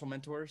of the muscle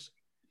mentors,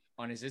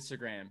 on his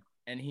Instagram,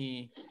 and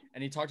he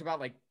talked about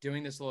like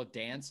doing this little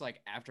dance like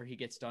after he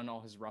gets done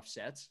all his rough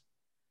sets,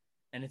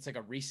 and it's like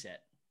a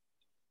reset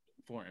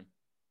for him.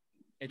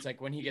 It's like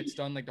when he gets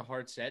done like the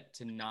hard set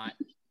to not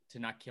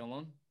kill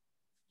him,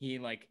 he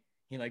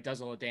does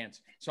a little dance.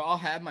 So I'll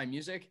have my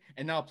music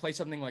and then I'll play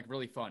something like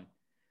really fun.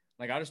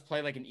 Like I'll just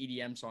play like an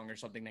EDM song or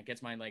something that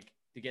gets my like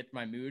to get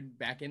my mood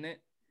back in it.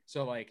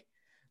 So like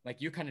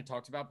you kind of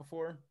talked about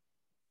before,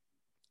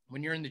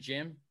 when you're in the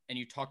gym and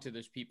you talk to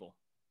those people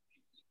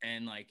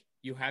and like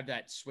you have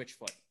that switch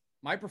flip.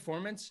 My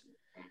performance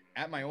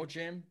at my old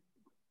gym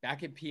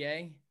back at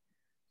PA,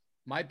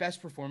 my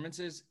best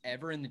performances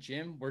ever in the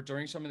gym were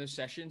during some of those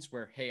sessions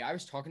where, hey, I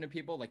was talking to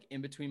people like in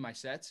between my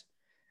sets.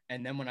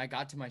 And then when I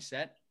got to my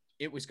set,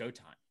 it was go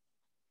time.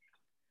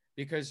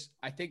 Because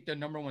I think the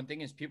number one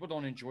thing is people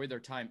don't enjoy their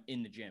time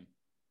in the gym.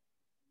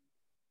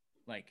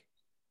 Like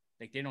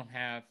they don't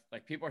have,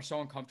 like people are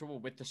so uncomfortable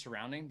with the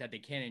surrounding that they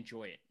can't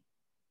enjoy it.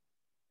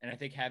 And I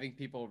think having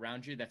people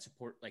around you that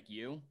support like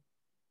you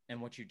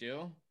and what you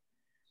do,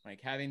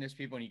 like having those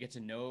people and you get to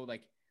know,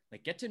 like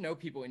get to know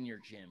people in your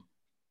gym.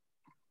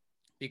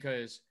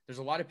 Because there's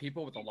a lot of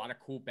people with a lot of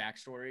cool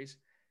backstories.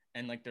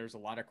 And like, there's a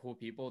lot of cool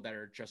people that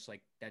are just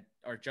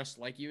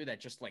like you, that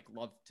just like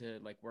love to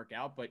like work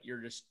out, but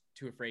you're just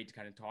too afraid to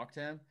kind of talk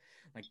to them.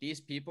 Like these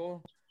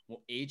people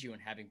will aid you in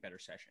having better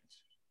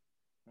sessions.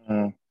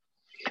 Mm-hmm.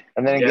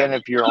 And then again,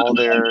 if you're all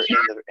there in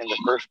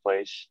the first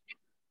place,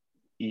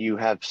 you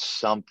have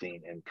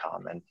something in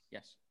common.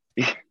 Yes.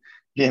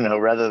 You know,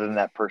 rather than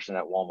that person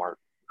at Walmart.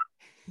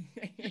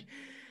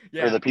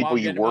 Yeah. Or the people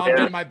you work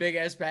with. with. My big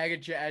ass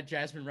bag at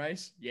Jasmine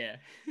Rice. Yeah.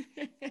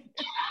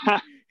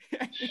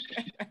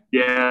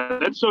 Yeah,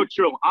 that's so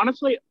true.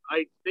 Honestly,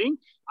 I think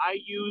I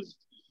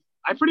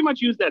pretty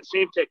much used that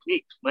same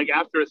technique. Like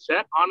after a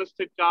set, honest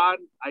to God,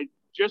 I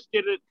just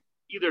did it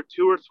either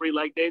 2 or 3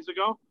 leg days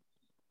ago.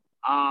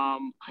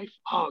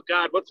 Oh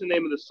God, what's the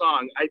name of the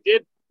song? I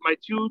did my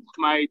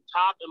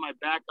top and my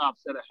back off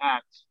set of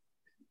hacks.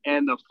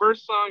 And the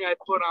first song I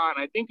put on,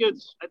 I think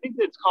it's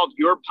called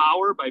Your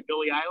Power by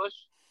Billie Eilish.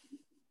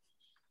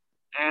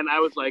 And I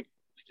was like,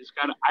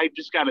 I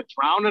just gotta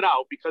drown it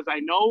out, because I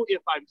know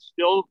if I'm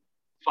still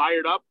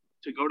fired up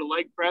to go to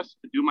leg press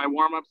to do my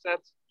warm up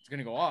sets, it's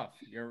gonna go off.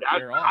 You're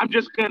off.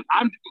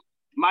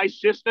 My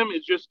system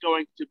is just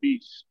going to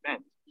be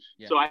spent.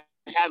 Yeah. So I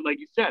had, like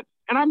you said,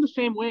 and I'm the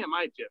same way at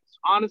my gyms.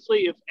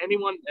 Honestly, if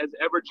anyone has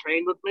ever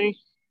trained with me,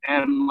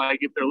 and like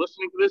if they're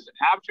listening to this and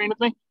have trained with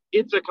me,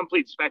 it's a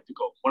complete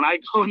spectacle. When I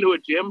go into a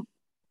gym,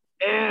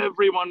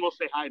 everyone will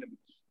say hi to me.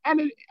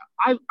 And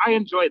I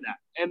enjoy that.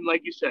 And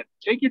like you said,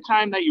 take your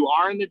time that you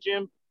are in the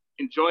gym,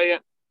 enjoy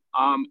it.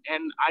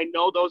 And I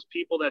know those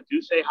people that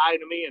do say hi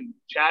to me and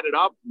chat it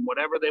up,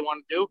 whatever they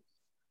want to do.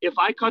 If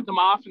I cut them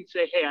off and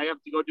say, hey, I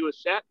have to go do a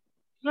set,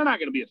 they're not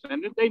going to be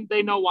offended.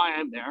 They know why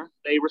I'm there.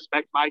 They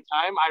respect my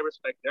time. I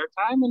respect their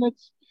time. And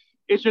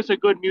it's just a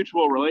good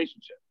mutual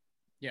relationship.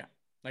 Yeah.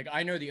 Like,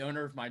 I know the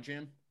owner of my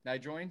gym that I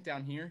joined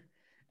down here,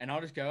 and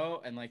I'll just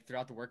go and, like,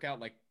 throughout the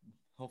workout, like,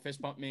 he'll fist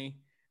bump me,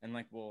 and,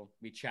 like,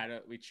 we chat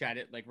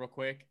it like real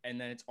quick, and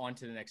then it's on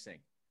to the next thing.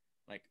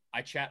 Like,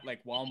 I chat,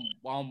 like, while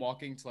I'm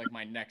walking to, like,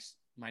 my next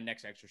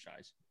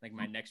exercise, like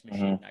my next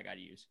machine I got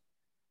to use.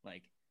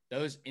 Like,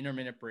 those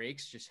intermittent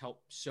breaks just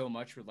help so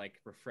much with,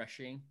 like,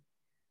 refreshing,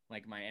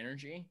 like, my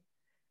energy.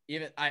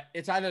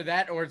 It's either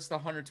that or it's the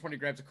 120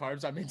 grams of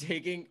carbs I've been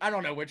taking. I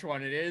don't know which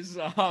one it is.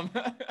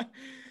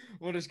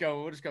 We'll just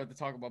go with the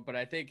talk about. But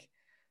I think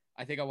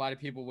a lot of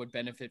people would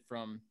benefit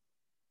from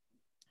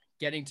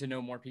getting to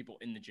know more people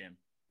in the gym.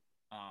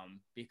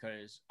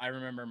 Because I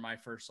remember my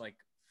first, like,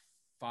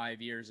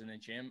 5 years in the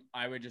gym,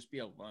 I would just be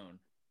alone,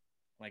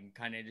 like,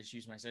 kind of just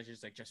use my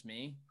sessions, like, just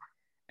me.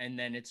 And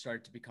then it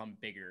started to become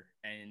bigger,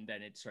 and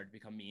then it started to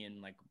become me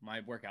and, like, my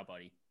workout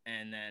buddy.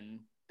 And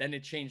then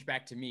it changed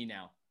back to me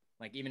now.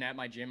 Like, even at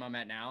my gym I'm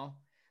at now,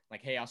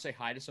 like, hey, I'll say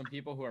hi to some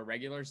people who are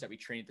regulars that we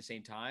train at the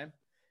same time.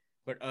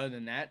 But other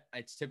than that,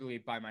 it's typically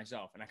by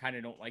myself, and I kind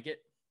of don't like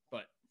it,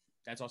 but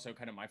that's also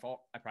kind of my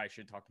fault. I probably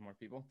should talk to more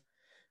people.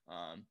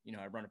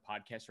 I run a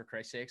podcast, for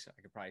Christ's sakes.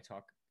 I could probably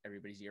talk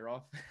everybody's ear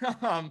off.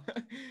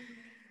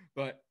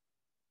 But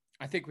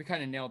I think we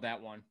kind of nailed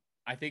that one.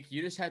 I think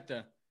you just had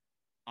to,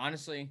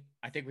 honestly,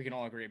 I think we can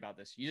all agree about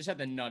this. You just have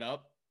to nut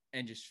up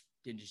and just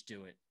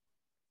do it.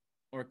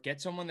 Or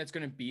get someone that's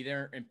going to be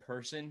there in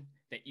person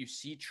that you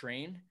see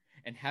train,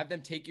 and have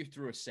them take you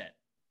through a set.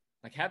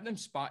 Like, have them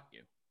spot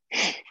you.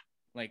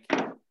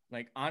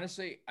 Like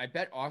honestly, I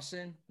bet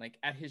Austin, like,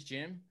 at his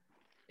gym,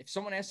 if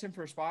someone asks him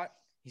for a spot,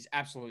 he's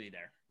absolutely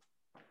there.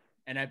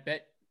 And I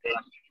bet,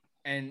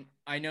 and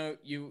I know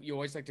you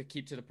always like to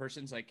keep to the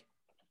person's, like,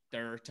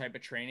 their type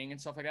of training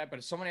and stuff like that. But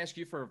if someone asks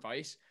you for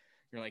advice,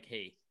 you're like,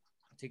 hey,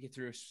 I'll take you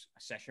through a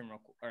session real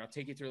quick, or I'll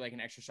take you through, like,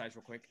 an exercise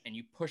real quick. And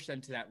you push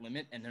them to that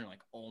limit, and they're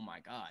like, oh my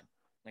God,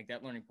 like,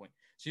 that learning point.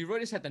 So you really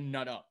just have to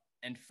nut up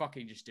and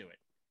fucking just do it,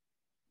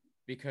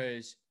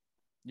 because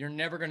you're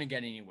never going to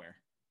get anywhere,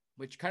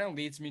 which kind of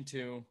leads me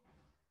to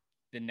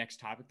the next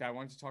topic that I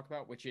wanted to talk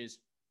about, which is,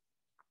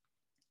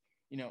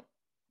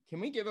 can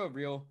we give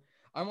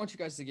I want you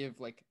guys to give,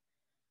 like,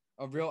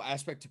 a real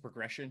aspect to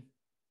progression,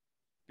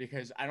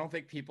 because I don't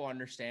think people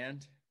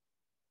understand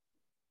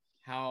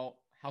how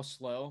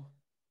slow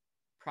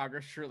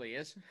progress truly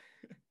is.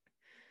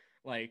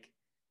 like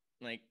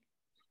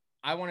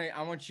I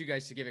want you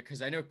guys to give it,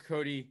 because I know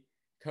Cody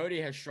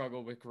has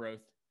struggled with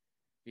growth,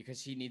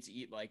 because he needs to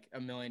eat like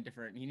a million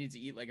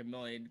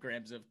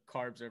grams of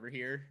carbs over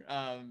here.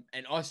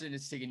 And Austin,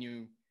 it's taken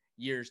you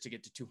years to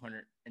get to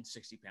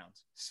 260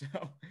 pounds. So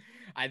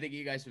I think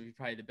you guys would be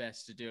probably the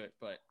best to do it,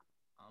 but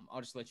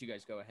I'll just let you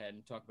guys go ahead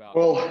and talk about.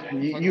 Well,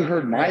 you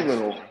heard my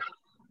little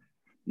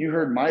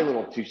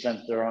 2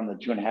 cents there on the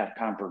 2.5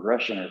 pound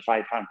progression or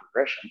 5 pound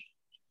progression.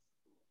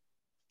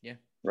 Yeah.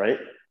 Right.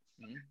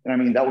 Mm-hmm. And I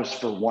mean, that was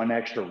for 1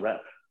 extra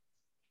rep.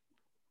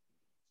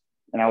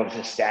 And I was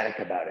ecstatic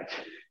about it.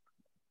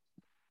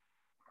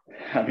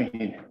 I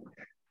mean,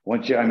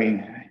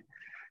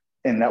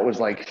 and that was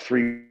like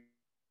 3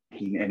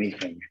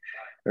 anything.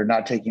 They're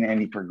not taking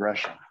any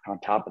progression on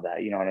top of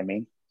that. You know what I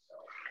mean?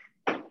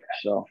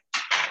 So.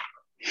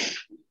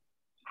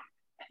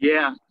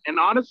 Yeah. And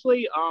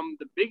honestly,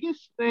 the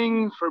biggest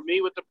thing for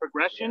me with the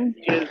progression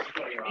is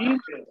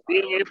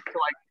being able to,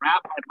 like,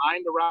 wrap my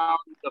mind around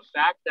the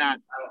fact that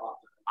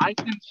I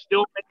can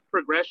still make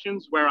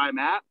progressions where I'm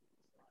at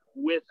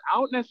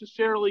without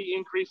necessarily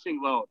increasing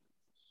load.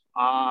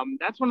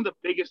 That's one of the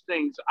biggest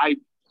things.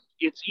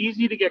 It's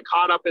easy to get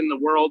caught up in the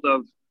world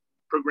of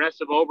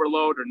progressive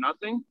overload or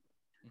nothing,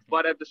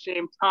 but at the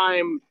same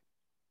time,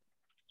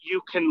 you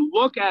can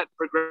look at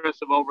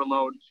progressive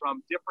overload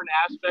from different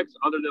aspects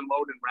other than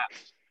load and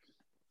reps.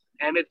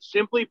 And it's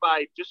simply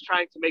by just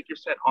trying to make your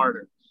set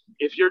harder.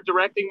 If you're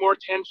directing more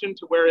tension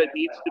to where it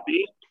needs to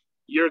be,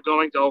 you're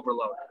going to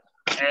overload.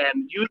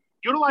 And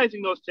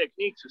utilizing those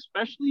techniques,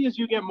 especially as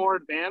you get more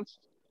advanced,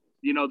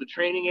 you know, the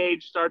training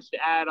age starts to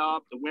add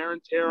up, the wear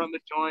and tear on the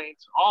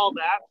joints, all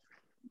that.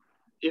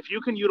 If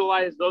you can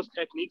utilize those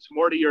techniques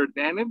more to your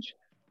advantage,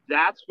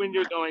 that's when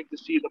you're going to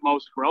see the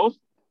most growth,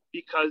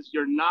 because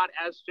you're not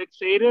as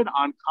fixated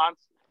on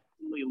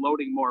constantly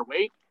loading more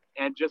weight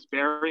and just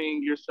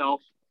burying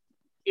yourself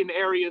in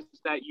areas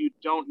that you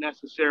don't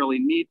necessarily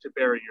need to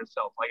bury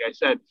yourself. Like I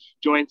said,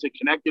 joints and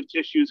connective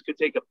tissues could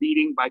take a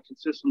beating by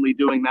consistently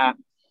doing that.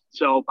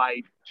 So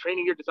by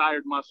training your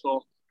desired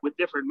muscle with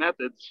different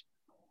methods,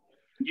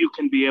 you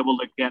can be able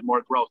to get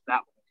more growth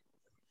that way.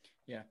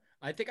 Yeah.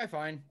 I think I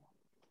find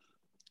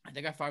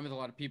with a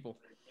lot of people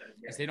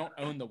is they don't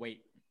own the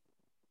weight.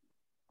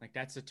 Like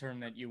that's the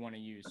term that you want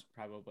to use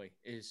probably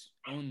is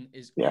own.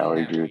 Yeah, I would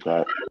agree with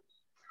that.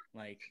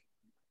 Like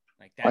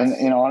that's,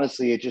 and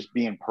honestly, it's just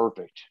being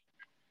perfect.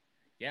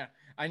 Yeah.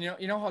 I know,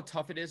 you know how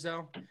tough it is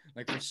though?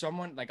 Like for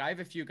someone, like I have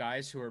a few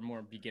guys who are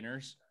more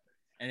beginners,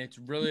 and it's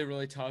really,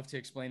 really tough to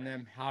explain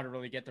them how to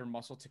really get their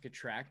muscle to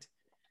contract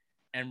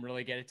and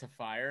really get it to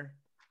fire.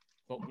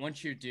 But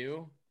once you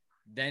do,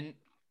 then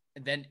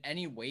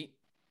any weight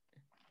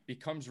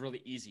becomes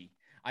really easy.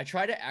 I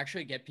try to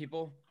actually get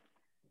people,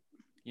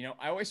 you know,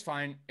 I always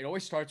find it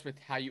always starts with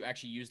how you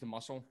actually use the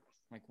muscle,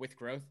 like with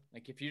growth.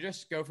 Like if you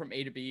just go from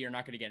A to B, you're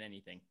not going to get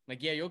anything.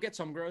 Like, yeah, you'll get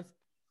some growth,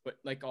 but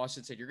like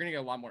Austin said, you're going to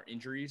get a lot more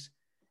injuries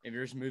if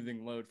you're just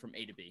moving load from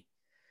A to B.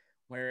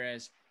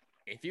 Whereas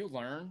if you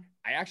learn,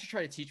 I actually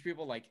try to teach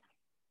people like,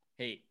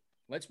 hey,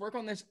 let's work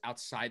on this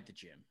outside the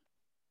gym.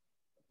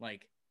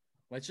 Like,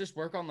 let's just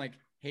work on like,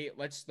 hey,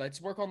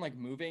 let's work on like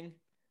moving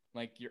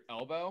like your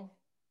elbow,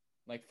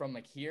 like from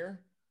like here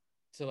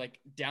to like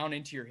down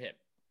into your hip.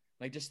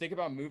 Like just think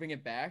about moving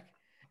it back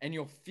and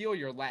you'll feel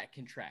your lat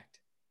contract.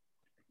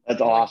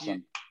 That's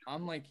awesome.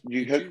 I'm like,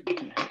 you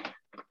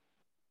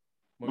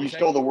you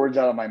stole the words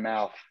out of my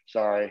mouth.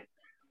 Sorry.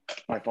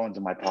 My phone's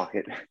in my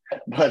pocket.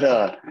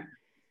 But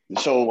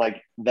so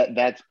like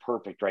that's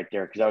perfect right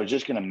there. Cause I was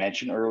just going to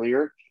mention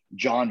earlier,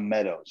 John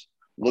Meadows,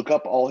 look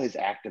up all his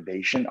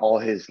activation, all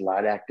his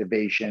lat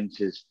activations,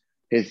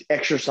 his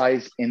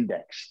exercise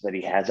index that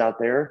he has out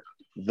there.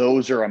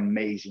 Those are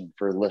amazing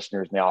for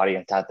listeners in the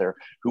audience out there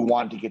who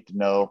want to get to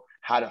know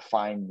how to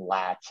find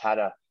lats, how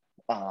to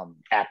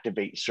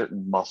activate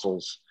certain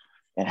muscles,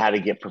 and how to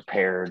get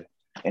prepared,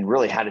 and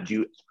really how to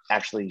do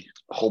actually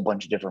a whole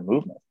bunch of different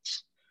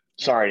movements.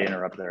 Sorry to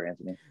interrupt there,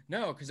 Anthony.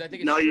 No, because I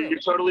think it's true. You're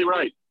totally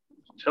right.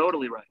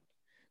 Totally right.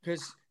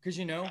 Because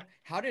you know,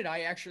 how did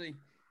I actually?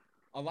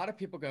 A lot of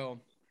people go.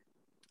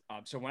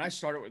 So when I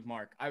started with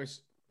Mark,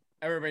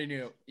 everybody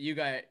knew you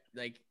guys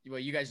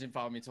you guys didn't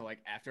follow me until like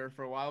after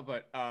for a while,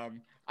 but I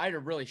had a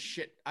really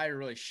shit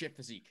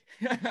physique.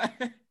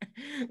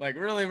 Like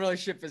really, really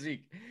shit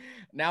physique.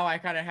 Now I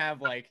kind of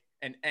have like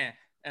an and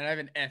I have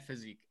an F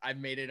physique. I've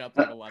made it up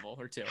like a level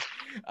or two.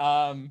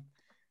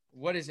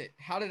 What is it?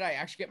 How did I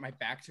actually get my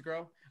back to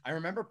grow? I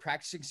remember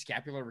practicing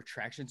scapular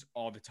retractions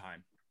all the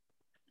time.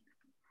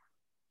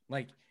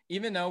 Like,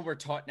 even though we're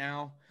taught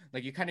now,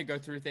 like you kind of go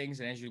through things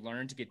and as you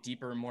learn to get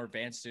deeper and more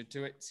advanced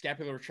into it,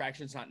 scapular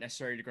retraction is not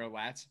necessary to grow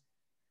lats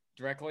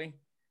directly.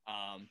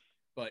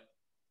 But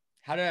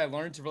how did I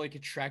learn to really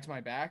contract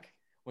my back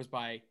was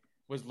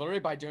literally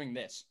by doing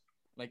this.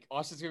 Like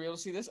Austin's gonna be able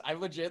to see this. I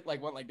legit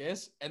like went like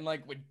this and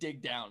like would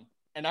dig down.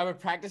 And I would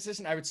practice this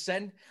and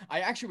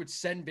I actually would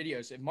send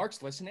videos. If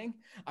Mark's listening,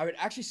 I would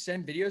actually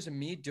send videos of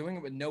me doing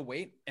it with no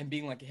weight and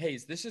being like, hey,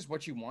 this is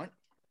what you want?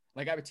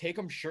 Like I would take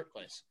them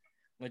shirtless.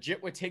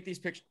 Legit would take these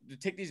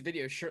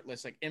videos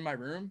shirtless, like in my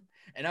room.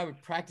 And I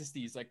would practice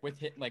these like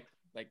with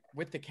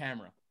with the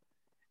camera.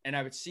 And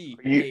I would see,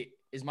 hey,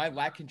 is my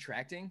lat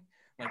contracting?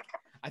 Like,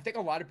 I think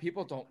a lot of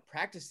people don't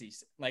practice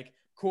these. Like,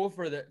 cool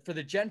for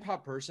the Gen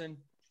Pop person.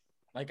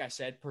 Like I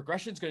said,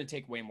 progression's going to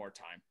take way more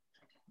time.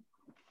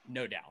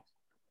 No doubt.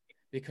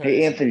 Because,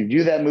 hey, Anthony,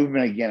 do that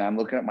movement again. I'm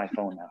looking at my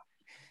phone now.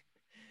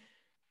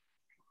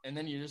 And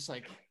then you just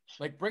like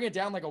bring it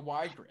down like a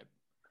wide grip.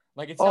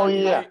 Like it's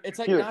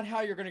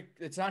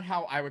not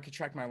how I would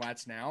contract my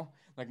lats now.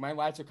 Like my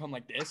lats would come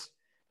like this.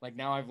 Like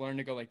now I've learned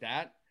to go like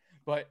that.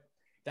 But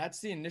that's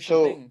the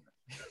initial thing.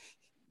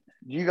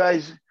 Do you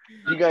guys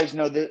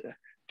know that?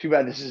 Too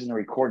bad this isn't a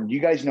recording. Do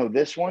you guys know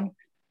this one?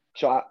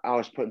 So I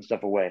was putting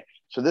stuff away.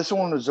 So this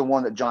one was the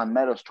one that John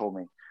Meadows told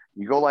me.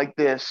 You go like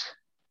this,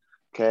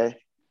 okay,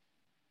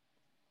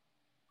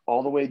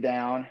 all the way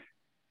down,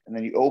 and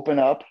then you open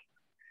up,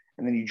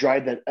 and then you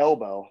drive that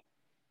elbow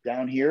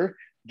down here.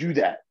 Do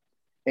that,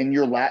 and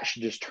your lat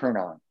should just turn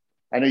on.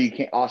 I know you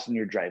can't, Austin.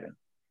 You're driving.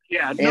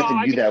 Yeah,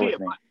 Anthony, do that with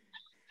me.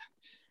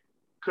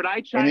 Could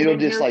I chime in? And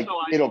it'll just like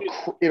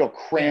it'll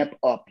cramp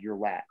up your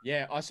lat.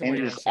 Yeah, Austin, and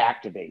it just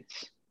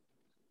activates.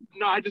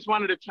 No, I just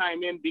wanted to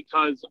chime in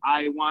because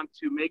I want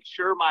to make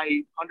sure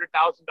my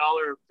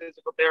 $100,000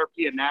 physical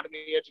therapy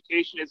anatomy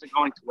education isn't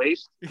going to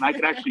waste, and I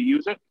can actually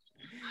use it.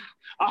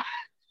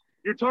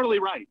 You're totally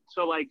right.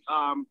 So, like,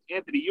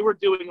 Anthony, you were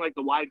doing like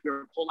the wide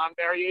grip pull-on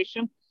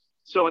variation.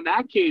 So in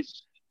that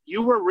case,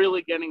 you were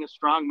really getting a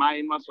strong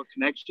mind muscle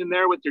connection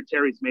there with your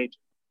teres major.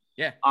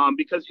 Yeah.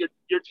 Because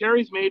your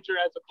teres major,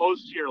 as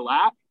opposed to your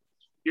lat,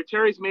 your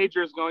teres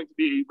major is going to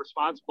be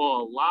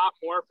responsible a lot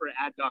more for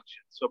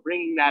adduction. So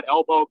bringing that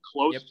elbow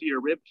close to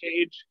your rib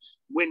cage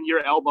when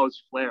your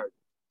elbow's flared.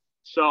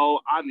 So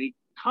on the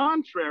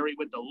contrary,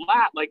 with the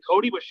lat, like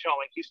Cody was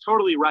showing, he's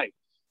totally right.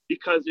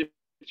 Because if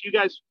you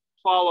guys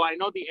follow, I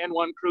know the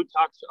N1 crew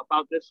talks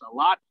about this a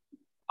lot.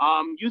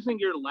 Using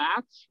your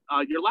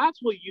lats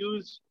will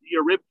use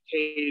your rib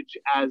cage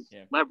as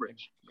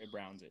leverage. It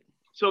rounds it.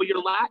 So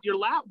your lat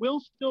will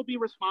still be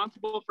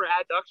responsible for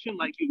adduction,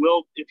 like you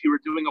will if you were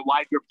doing a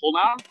wide grip pull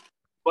down.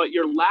 But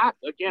your lat,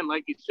 again,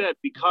 like you said,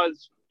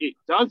 because it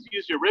does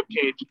use your rib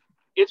cage,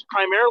 it's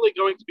primarily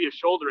going to be a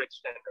shoulder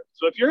extender.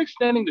 So if you're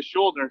extending the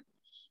shoulder,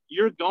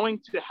 you're going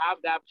to have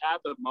that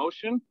path of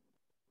motion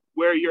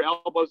where your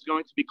elbow is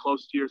going to be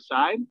close to your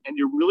side, and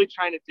you're really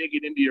trying to dig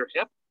it into your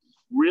hip,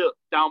 real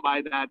down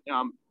by that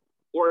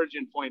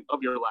origin point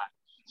of your lat.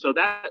 So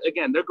that,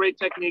 again, they're great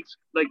techniques.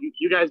 Like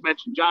you guys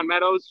mentioned, John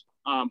Meadows,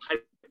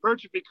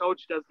 hypertrophy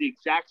coach, does the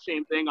exact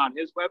same thing on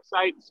his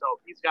website. So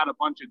he's got a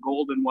bunch of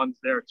golden ones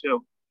there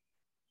too.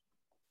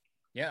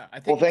 Yeah, I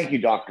think. Well, thank you,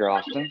 Dr.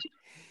 Austin.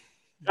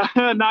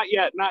 Not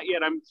yet.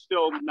 I'm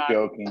still not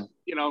joking.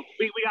 You know,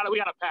 we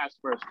gotta pass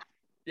first.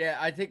 Yeah,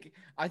 I think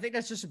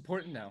that's just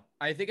important though.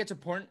 I think it's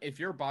important if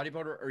you're a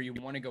bodybuilder or you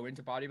want to go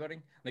into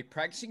bodybuilding, like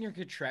practicing your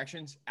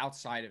contractions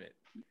outside of it.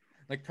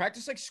 Like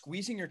practice like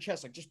squeezing your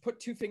chest. Like just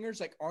put two fingers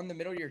like on the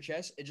middle of your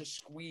chest and just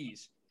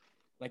squeeze.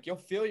 Like you'll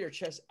feel your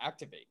chest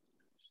activate.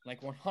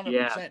 Like 100%.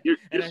 Yeah,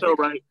 you're so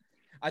right.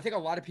 I think a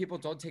lot of people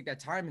don't take that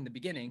time in the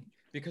beginning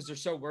because they're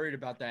so worried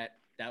about that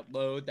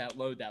load, that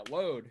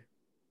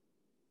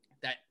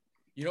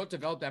you don't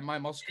develop that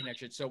mind muscle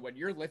connection. So when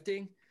you're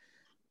lifting,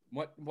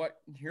 what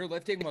you're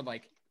lifting with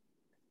like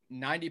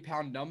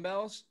 90-pound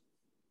dumbbells,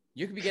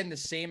 you could be getting the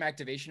same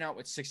activation out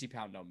with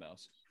 60-pound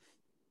dumbbells.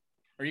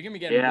 Or you're going to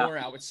be getting more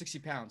out with 60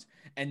 pounds.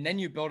 And then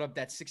you build up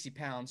that 60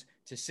 pounds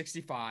to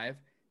 65,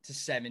 to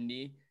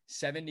 70,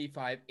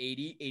 75,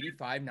 80,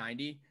 85,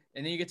 90.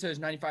 And then you get to those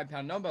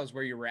 95-pound dumbbells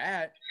where you were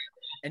at,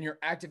 and your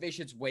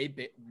activation's way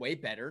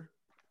better,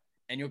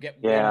 and you'll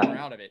get way more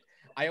out of it.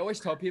 I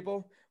always tell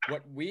people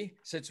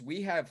since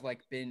we have like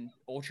been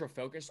ultra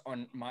focused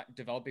on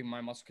developing my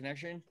muscle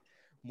connection,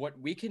 what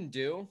we can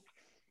do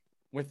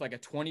with like a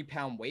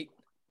 20-pound weight,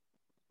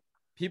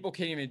 people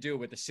can't even do it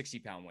with a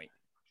 60-pound weight.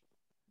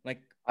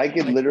 Like I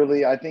could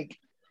literally, I think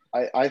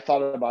I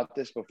thought about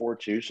this before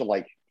too. So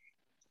like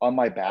on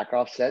my back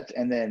off sets,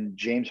 and then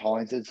James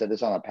Hollington said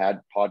this on a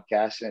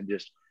podcast, and it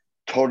just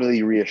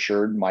totally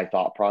reassured my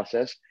thought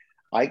process.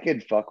 I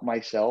could fuck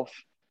myself.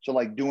 So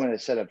like doing a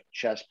set of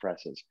chest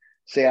presses,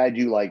 say I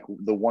do like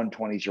the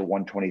 120s or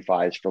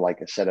 125s for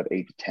like a set of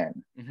 8 to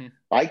 10. Mm-hmm.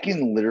 I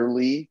can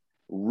literally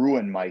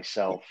ruin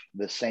myself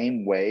the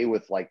same way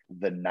with like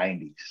the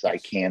 90s I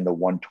can the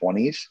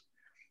 120s,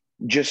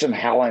 just in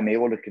how I'm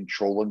able to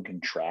control and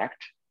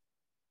contract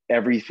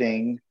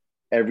everything,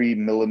 every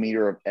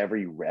millimeter of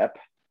every rep.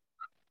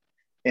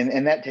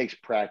 And that takes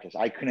practice.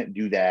 I couldn't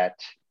do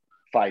that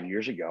 5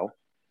 years ago,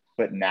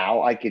 but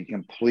now I could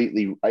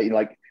completely,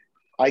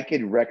 I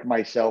could wreck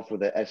myself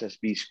with an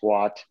SSB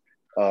squat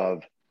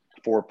of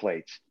 4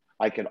 plates.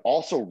 I could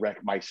also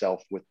wreck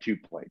myself with 2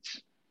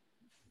 plates.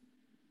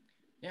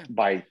 Yeah.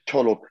 By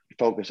total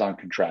focus on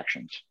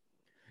contractions.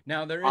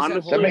 Now there is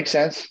Does that make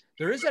sense?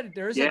 There is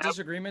that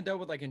disagreement though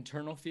with like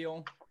internal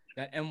feel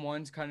that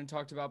M1's kind of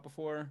talked about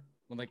before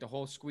with like the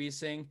whole squeeze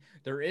thing.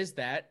 There is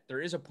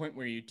a point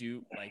where you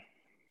do like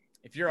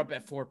if you're up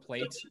at 4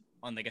 plates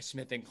on like a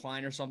Smith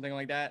incline or something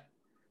like that,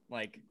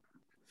 like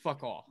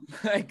fuck all.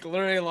 Like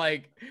literally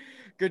like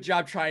good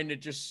job trying to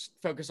just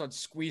focus on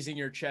squeezing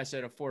your chest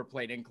at a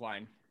 4-plate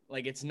incline.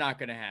 Like it's not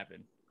going to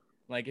happen.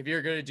 Like if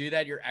you're going to do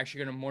that, you're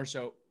actually going to more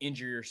so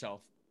injure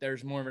yourself.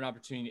 There's more of an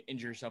opportunity to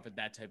injure yourself at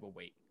that type of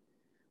weight.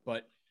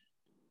 But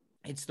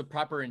it's the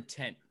proper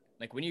intent.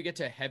 Like when you get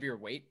to a heavier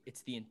weight,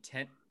 it's the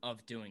intent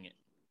of doing it.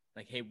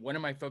 Like, hey, what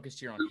am I focused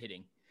here on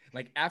hitting?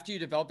 Like after you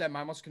develop that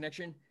mind muscle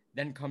connection,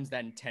 then comes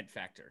that intent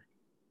factor.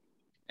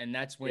 And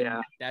that's when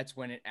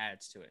it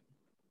adds to it.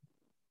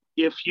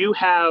 If you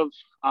have,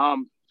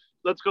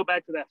 let's go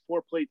back to that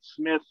 4-plate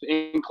Smith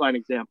incline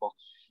example.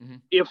 Mm-hmm.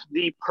 If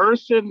the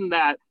person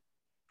that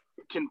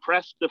can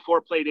press the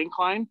 4-plate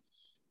incline,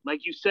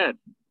 like you said,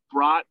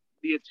 brought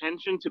the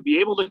attention to be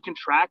able to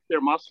contract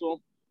their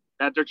muscle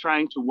that they're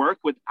trying to work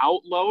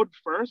without load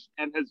first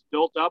and has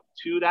built up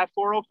to that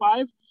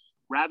 405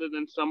 rather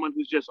than someone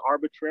who's just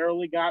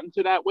arbitrarily gotten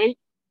to that weight,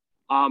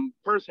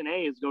 person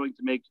A is going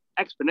to make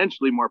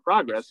exponentially more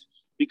progress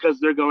because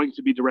they're going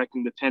to be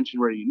directing the tension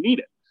where you need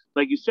it.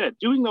 Like you said,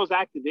 doing those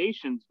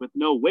activations with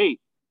no weight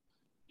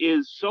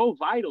is so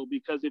vital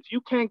because if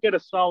you can't get a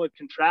solid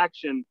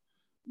contraction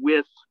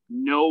with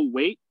no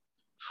weight,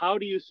 how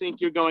do you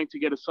think you're going to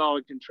get a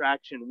solid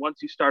contraction once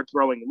you start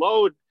throwing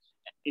load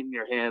in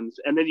your hands?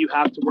 And then you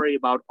have to worry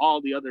about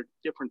all the other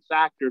different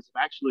factors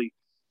of actually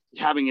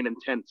having an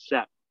intense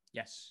set.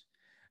 Yes.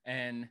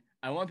 And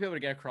I want people to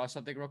get across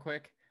something real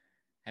quick.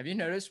 Have you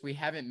noticed we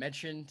haven't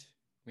mentioned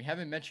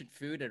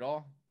food at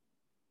all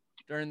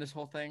during this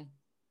whole thing?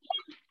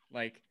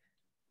 Like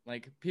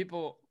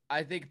people,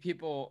 I think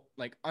people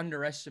like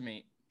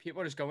underestimate.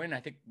 People just go in.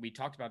 I think we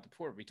talked about it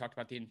before. We talked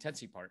about the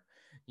intensity part.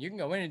 You can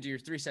go in and do your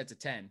 3 sets of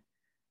 10,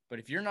 but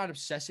if you're not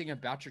obsessing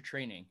about your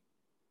training,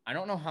 I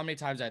don't know how many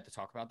times I have to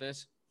talk about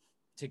this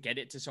to get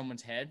it to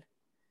someone's head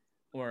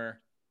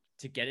or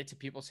to get it to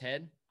people's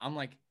head. I'm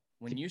like,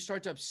 when you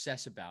start to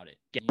obsess about it,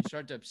 and you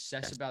start to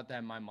obsess about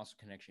that mind muscle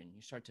connection,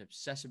 you start to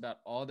obsess about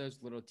all those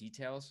little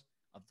details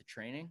of the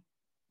training,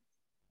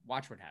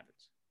 watch what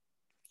happens.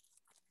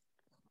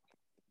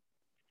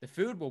 The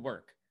food will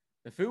work.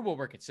 The food will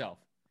work itself.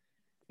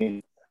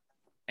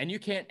 And you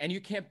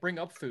can't bring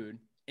up food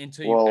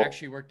until you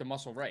actually work the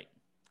muscle right.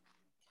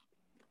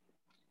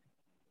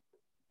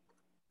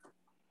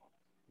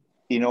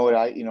 You know what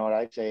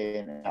I say,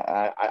 and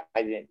I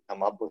didn't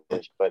come up with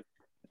this, but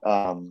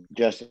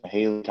Justin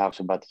Haley talks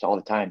about this all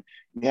the time.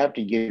 You have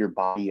to give your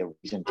body a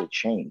reason to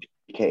change,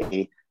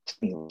 aka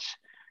stimulus.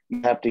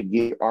 You have to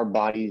give our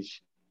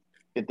bodies,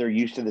 if they're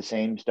used to the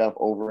same stuff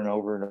over and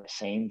over and the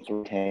same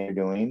 310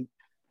 you're doing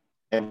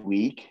every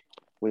week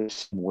with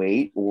some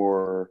weight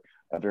or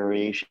a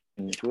variation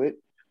to it,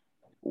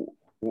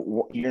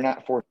 you're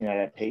not forcing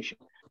adaptation.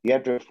 You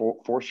have to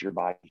force your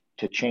body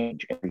to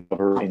change and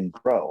recover and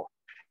grow.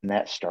 And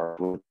that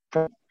starts with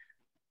training.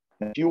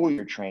 Fuel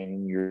your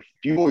training,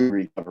 fuel your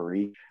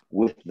recovery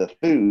with the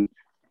food.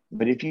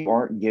 But if you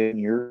aren't giving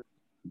your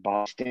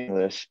body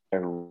stimulus a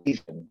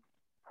reason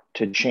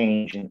to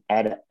change and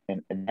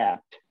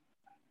adapt,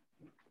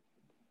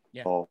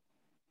 well,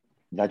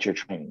 that's your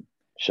training.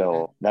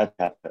 So that's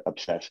have to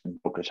obsess and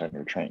focus on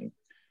your training.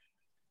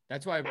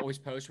 That's why I always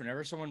post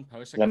whenever someone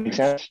posts. Does that make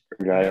sense?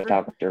 Or do I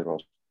talk in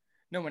circles?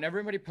 No, when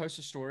everybody posts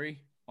a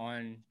story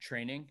on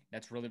training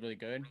that's really, really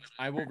good,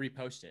 I will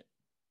repost it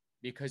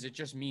because it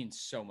just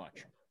means so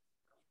much.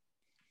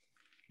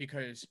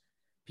 Because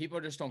people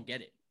just don't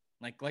get it.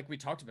 Like we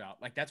talked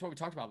about. Like, that's what we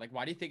talked about. Like,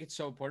 why do you think it's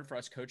so important for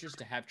us coaches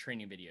to have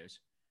training videos?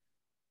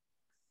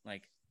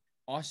 Like,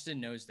 Austin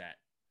knows that.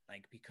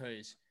 Like,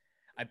 because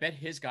I bet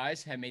his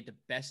guys have made the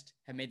best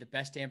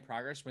damn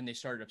progress when they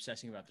started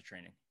obsessing about the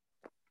training.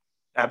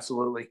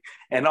 Absolutely.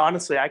 And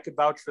honestly, I could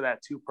vouch for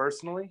that too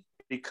personally,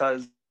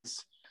 because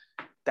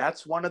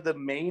that's one of the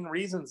main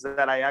reasons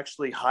that I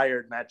actually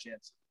hired Matt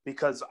Jansen,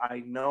 because I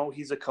know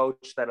he's a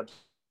coach that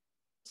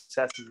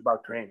obsesses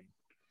about training.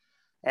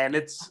 And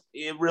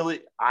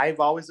I've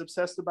always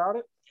obsessed about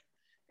it.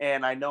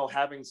 And I know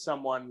having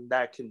someone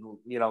that can,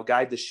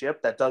 guide the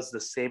ship that does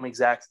the same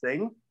exact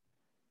thing,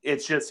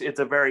 it's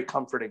a very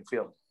comforting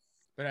feeling.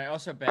 But I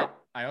also bet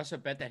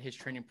that his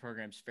training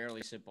program's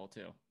fairly simple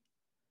too.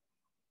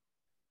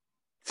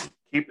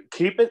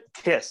 Keep it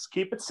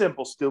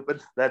simple,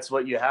 stupid. That's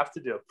what you have to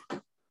do.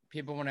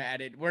 People want to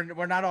add it.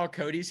 We're not all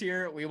Cody's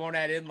here. We won't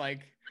add in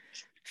like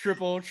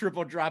triple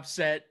drop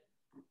set,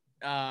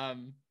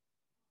 adductor,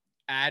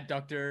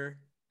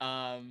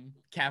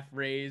 calf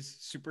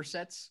raise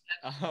supersets.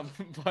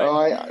 But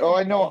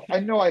I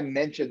know I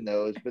mentioned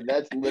those, but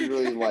that's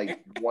literally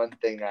like one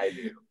thing I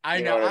do.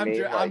 I know.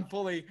 I'm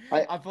fully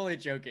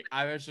joking.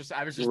 I was just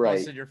right.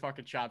 busting your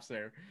fucking chops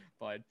there,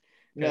 but.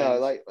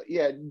 No,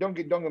 don't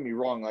get me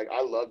wrong. Like,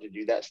 I love to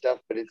do that stuff,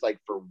 but it's like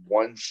for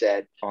one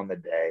set on the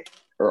day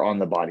or on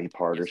the body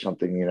part or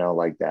something,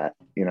 like that,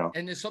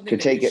 and it's something to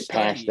take it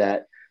past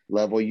that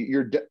level.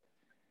 Yeah.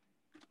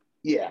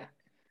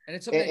 And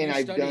it's something and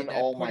I've done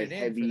all my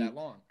heavy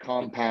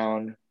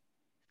compound.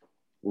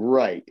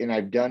 Right. And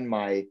I've done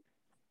my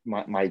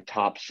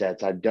top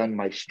sets. I've done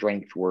my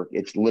strength work.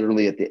 It's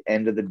literally at the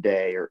end of the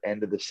day or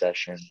end of the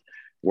session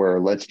where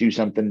let's do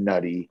something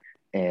nutty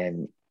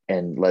and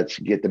let's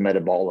get the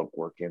metabolic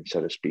work in, so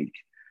to speak.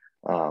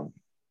 And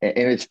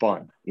it's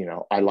fun.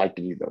 I like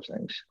to do those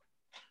things.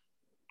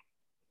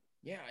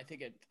 Yeah, I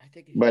think it.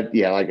 But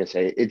yeah, like I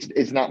say,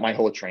 it's not my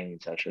whole training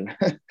session.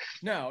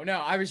 No,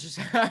 I was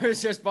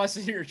just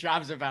busting your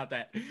chops about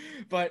that.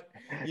 But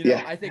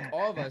I think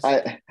all of us.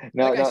 I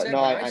know.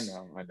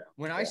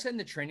 When I send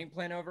the training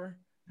plan over,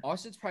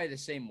 Austin's probably the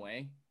same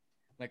way.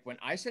 Like, when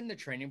I send the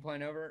training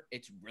plan over,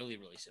 it's really,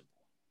 really simple.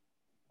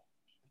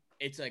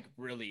 It's like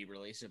really,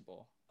 really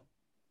simple.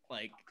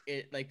 Like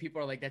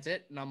people are like, that's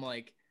it, and I'm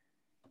like,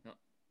 no.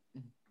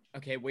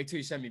 Okay, wait till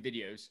you send me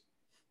videos,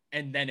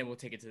 and then it will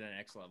take it to the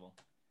next level.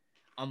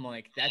 I'm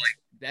like,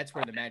 that's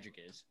where the magic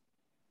is.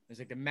 It's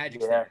like the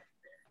magic's there.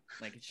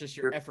 Like, it's just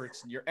your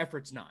efforts. Your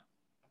efforts not.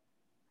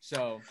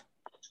 So,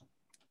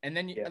 and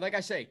then like I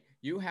say,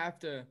 you have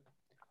to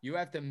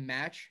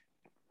match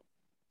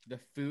the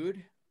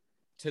food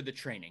to the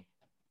training.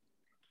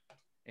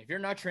 If you're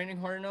not training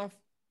hard enough,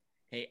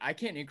 hey, I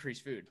can't increase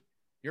food.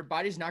 Your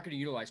body's not going to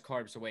utilize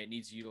carbs the way it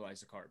needs to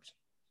utilize the carbs.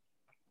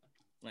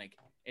 Like,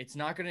 it's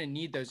not going to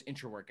need those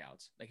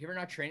intra-workouts. Like, if you're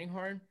not training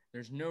hard,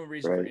 there's no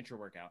reason for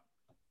intra-workout,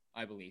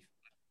 I believe.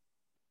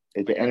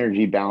 It's an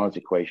energy balance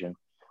equation,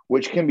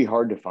 which can be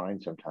hard to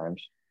find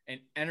sometimes. An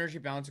energy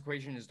balance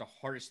equation is the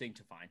hardest thing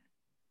to find.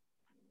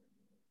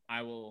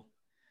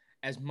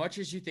 as much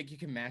as you think you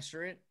can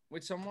master it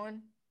with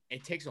someone,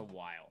 it takes a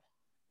while.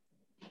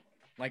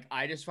 Like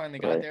I just finally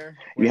got Right. there.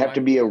 You have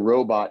to be a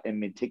robot and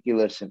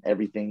meticulous, and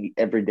everything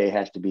every day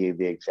has to be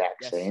the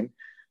exact same.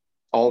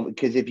 All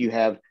because if you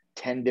have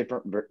 10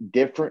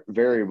 different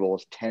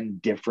variables, 10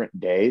 different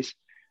days,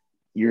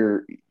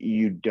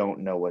 you don't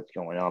know what's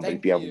going on. But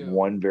if you have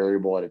one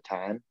variable at a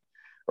time,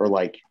 or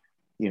like,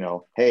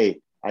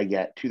 hey, I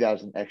got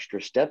 2,000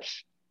 extra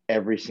steps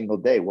every single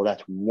day. Well,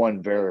 that's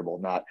one variable,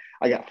 not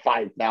I got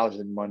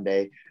 5,000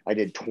 Monday. I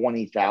did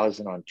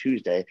 20,000 on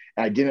Tuesday,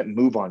 and I didn't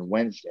move on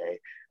Wednesday.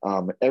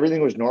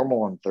 Everything was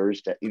normal on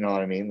Thursday. You know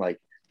what I mean? Like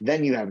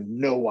then you have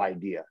no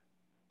idea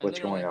what's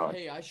going on.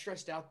 Hey, I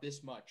stressed out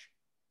this much,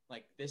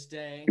 like this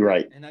day,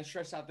 right? And I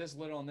stressed out this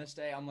little on this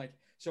day. I'm like,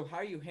 so how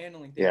are you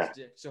handling things?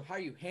 Yeah. So how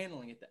are you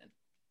handling it then?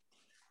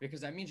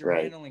 Because that means you're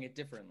handling it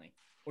differently,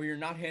 or you're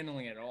not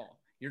handling it at all.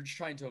 You're just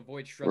trying to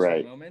avoid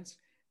stressful moments,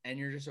 and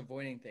you're just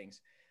avoiding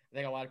things. I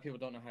think a lot of people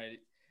don't know how to.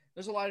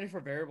 There's a lot of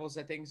different variables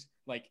that things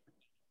like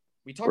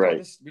we talked about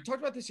this. We talked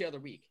about this the other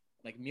week,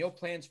 like meal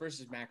plans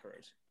versus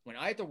macros. When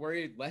I have to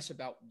worry less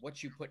about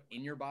what you put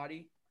in your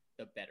body,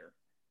 the better.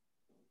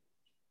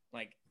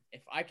 Like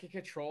if I can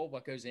control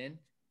what goes in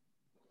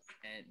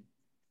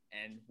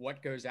and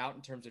what goes out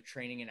in terms of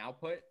training and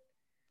output,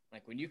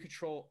 like when you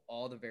control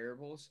all the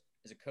variables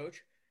as a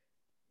coach,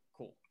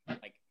 cool.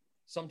 Like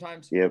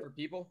sometimes for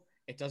people,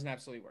 it doesn't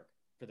absolutely work.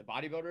 For the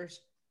bodybuilders,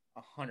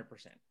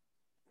 100%.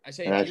 I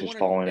say if you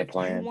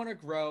want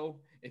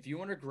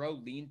to grow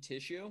lean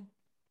tissue,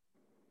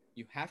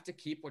 you have to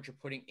keep what you're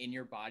putting in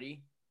your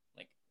body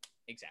like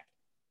exact.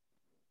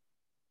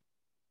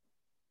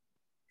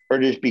 Or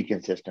just be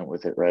consistent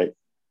with it, right?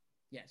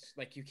 Yes,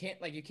 like you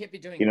can't be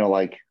doing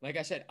like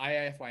I said,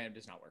 IIFYM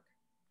does not work.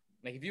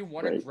 Like if you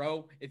want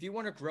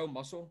to grow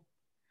muscle,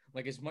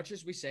 like as much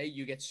as we say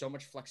you get so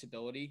much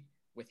flexibility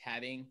with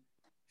having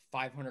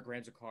 500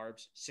 grams of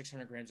carbs,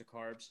 600 grams of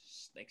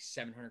carbs, like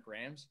 700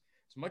 grams,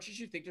 as much as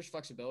you think there's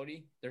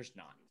flexibility, there's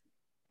not.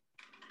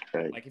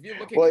 Right. Like if you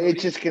look at Cody,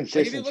 it's just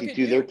consistency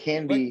too. There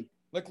can be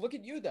look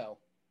at you though.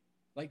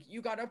 Like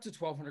you got up to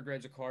 1,200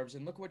 grams of carbs,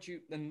 and look what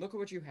you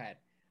had.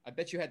 I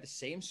bet you had the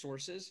same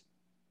sources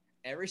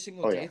every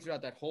single day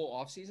throughout that whole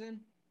off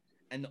season,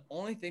 and the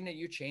only thing that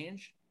you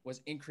changed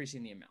was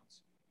increasing the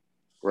amounts.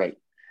 Right.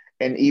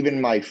 And even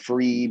my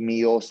free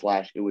meal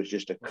 / it was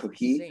just a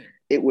cookie.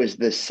 It was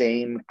the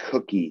same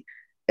cookie.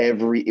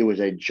 It was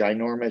a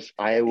ginormous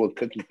Iowa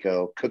Cookie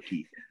Co.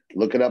 cookie.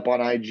 Look it up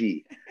on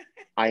IG.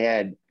 I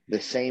had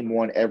the same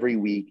one every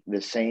week,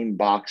 the same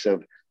box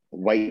of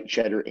white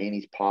cheddar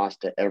Annie's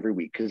pasta every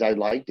week because I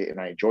liked it and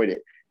I enjoyed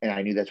it. And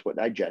I knew that's what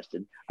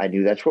digested. I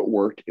knew that's what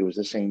worked. It was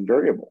the same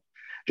variable.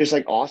 Just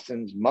like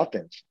Austin's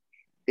muffins.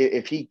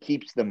 If he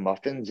keeps the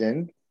muffins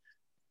in,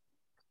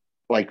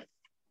 like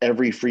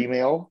every free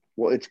meal,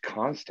 well, it's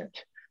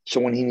constant. So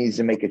when he needs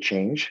to make a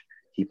change,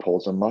 he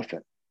pulls a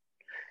muffin.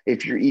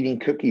 If you're eating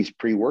cookies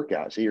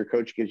pre-workout, so your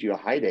coach gives you a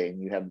high day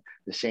and you have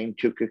the same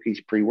 2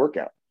 cookies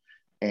pre-workout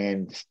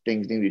and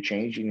things need to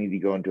change, you need to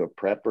go into a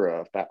prep or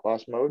a fat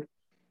loss mode,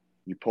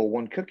 you pull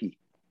 1 cookie.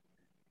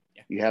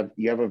 Yeah.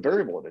 You have a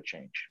variable to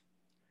change,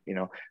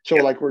 So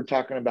like we're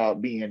talking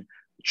about being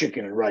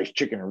chicken and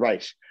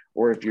rice,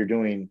 or if you're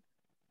doing,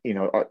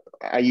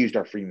 I used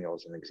our free meal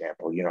as an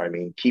example, you know what I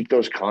mean? Keep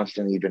those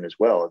constant even as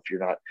well. If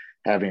you're not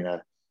having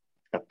a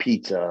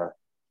pizza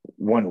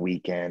one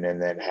weekend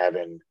and then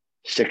having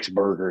 6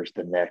 burgers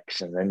the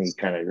next, and then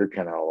you're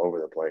kind of all over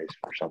the place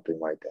or something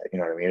like that. You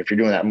know what I mean? If you're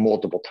doing that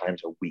multiple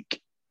times a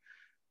week.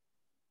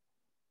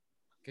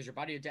 Because your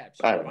body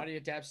adapts. Your body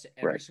adapts to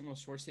every single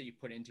source that you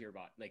put into your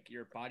body. Like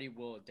your body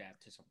will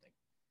adapt to something.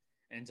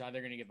 And it's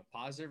either going to give a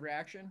positive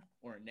reaction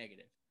or a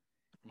negative.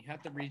 And you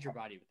have to read your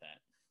body with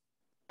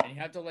that. And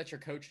you have to let your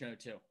coach know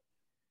too.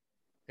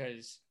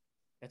 Because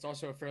that's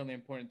also a fairly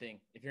important thing.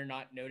 If you're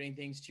not noting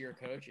things to your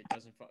coach, it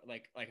doesn't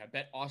like I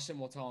bet Austin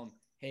will tell him,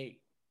 hey,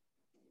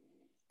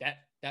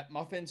 that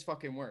muffins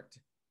fucking worked.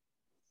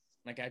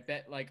 Like I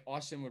bet like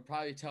Austin would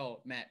probably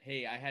tell Matt,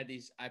 hey,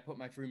 I put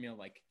my free meal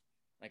like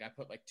I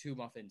put like 2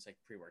 muffins like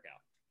pre-workout.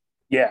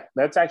 Yeah,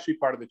 that's actually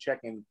part of the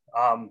check-in.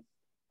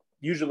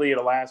 Usually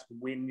it'll ask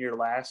when your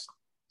last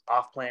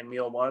off-plan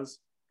meal was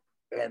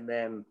and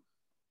then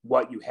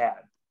what you had.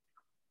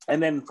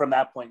 And then from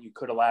that point, you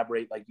could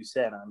elaborate, like you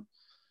said, on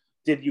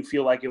did you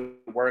feel like it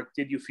worked?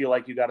 Did you feel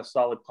like you got a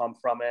solid pump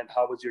from it?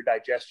 How was your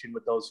digestion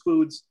with those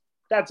foods?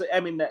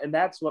 And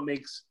that's what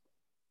makes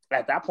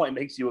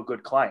you a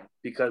good client,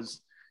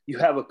 because you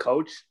have a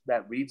coach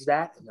that reads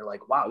that and they're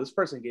like, wow, this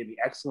person gave me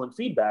excellent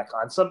feedback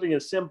on something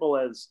as simple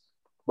as,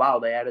 wow,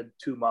 they added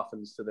 2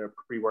 muffins to their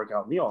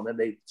pre-workout meal. And then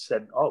they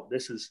said, oh,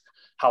 this is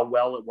how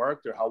well it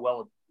worked or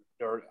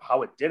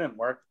how it didn't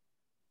work.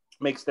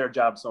 Makes their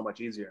job so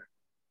much easier.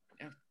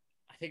 Yeah.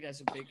 I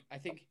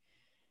think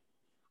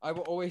I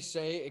will always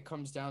say it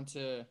comes down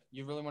to,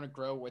 you really want to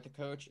grow with a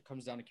coach, it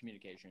comes down to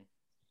communication.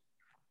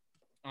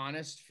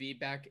 Honest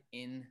feedback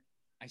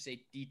I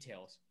say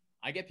details.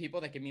 I get people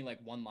that give me like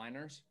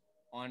one-liners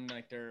on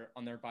their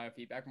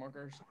biofeedback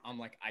markers. I'm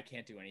like, I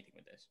can't do anything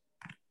with this.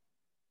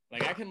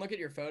 Like I can look at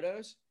your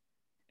photos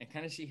and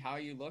kind of see how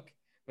you look,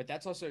 But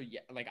that's also,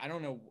 like, I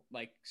don't know,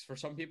 like, for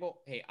some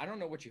people, hey, I don't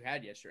know what you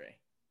had yesterday.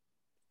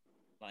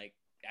 Like,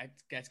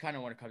 that's kind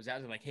of what it comes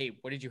down to. Like, hey,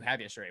 what did you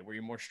have yesterday? Were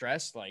you more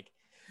stressed? Like,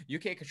 you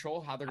can't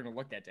control how they're going to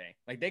look that day.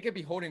 Like, they could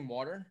be holding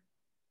water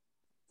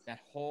that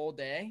whole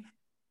day,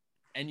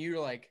 and you're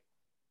like,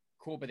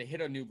 cool, but they hit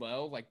a new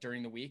low, like,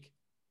 during the week,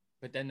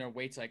 but then their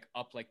weight's, like,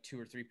 up, like, 2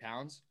 or 3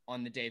 pounds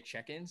on the day of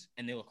check-ins,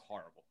 and they look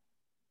horrible.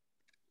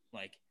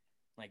 Like,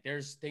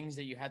 there's things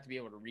that you have to be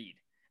able to read.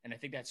 And I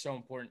think that's so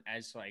important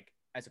as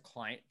a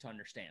client to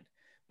understand.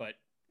 But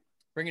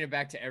bringing it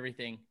back to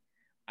everything,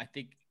 I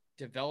think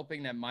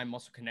developing that mind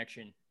muscle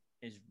connection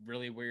is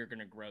really where you're going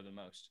to grow the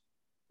most.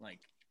 Like,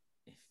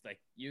 if like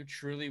you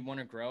truly want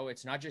to grow,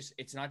 it's not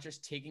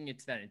just taking it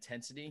to that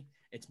intensity,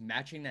 it's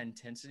matching that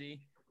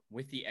intensity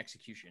with the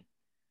execution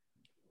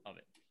of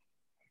it.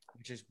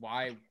 Which is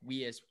why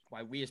we as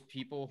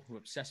people who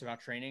obsess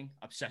about training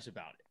obsess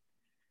about it.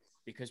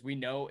 Because we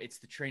know it's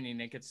the training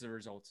that gets the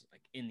results,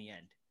 like, in the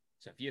end.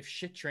 So if you have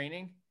shit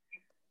training,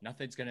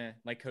 nothing's going to,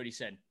 like Cody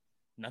said,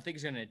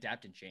 nothing's going to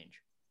adapt and change,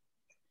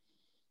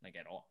 like,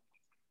 at all.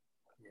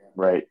 Yeah.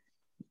 Right.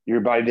 Your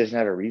body doesn't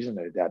have a reason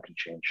to adapt and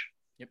change.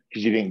 Yep.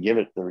 Because you didn't give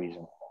it the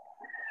reason.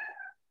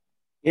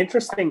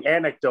 Interesting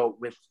anecdote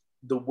with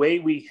the way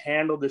we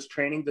handle this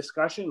training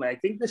discussion. I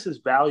think this is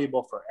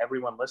valuable for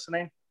everyone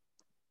listening.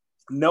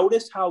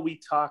 Notice how we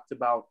talked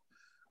about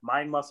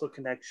mind-muscle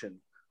connection,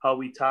 how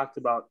we talked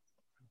about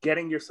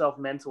getting yourself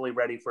mentally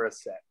ready for a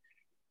set,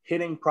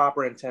 hitting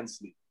proper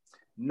intensity.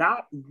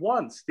 Not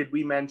once did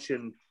we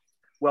mention,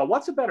 well,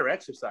 what's a better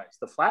exercise,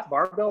 the flat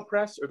barbell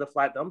press or the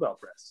flat dumbbell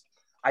press?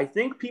 I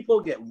think people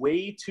get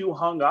way too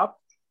hung up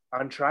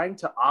on trying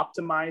to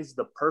optimize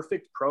the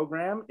perfect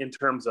program in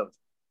terms of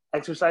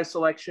exercise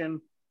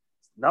selection,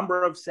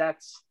 number of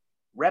sets,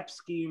 rep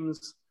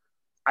schemes.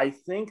 I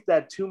think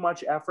that too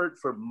much effort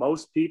for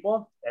most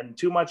people and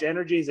too much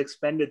energy is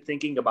expended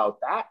thinking about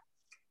that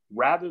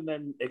rather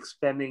than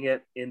expending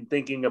it in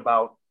thinking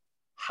about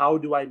how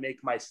do I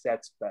make my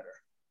sets better?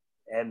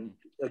 And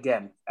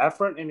again,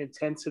 effort and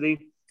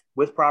intensity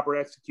with proper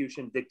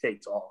execution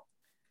dictates all.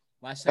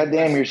 God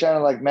damn, you're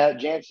sounding like Matt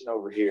Jansen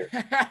over here.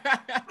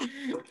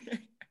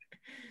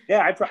 Yeah,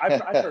 I've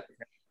heard.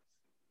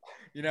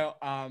 You know,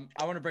 I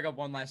want to bring up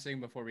one last thing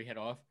before we head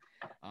off.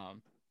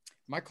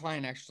 My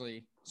client's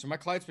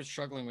been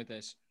struggling with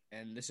this,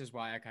 and this is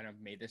why I kind of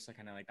made this like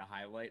kind of like the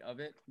highlight of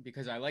it,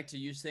 because I like to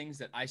use things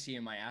that I see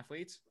in my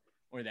athletes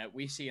or that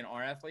we see in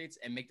our athletes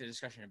and make the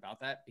discussion about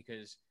that,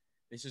 because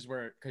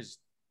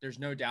there's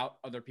no doubt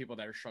other people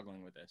that are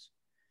struggling with this.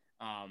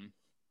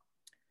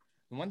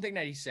 The one thing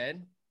that he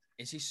said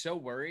is he's so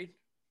worried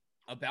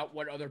about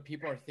what other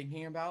people are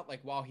thinking about,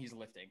 like, while he's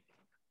lifting.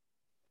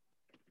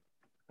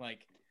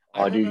 Like,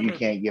 dude, you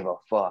can't give a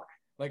fuck.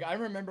 Like, I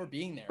remember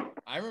being there.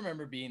 I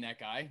remember being that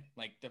guy.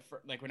 Like,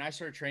 when I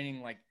started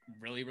training, like,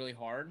 really, really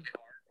hard,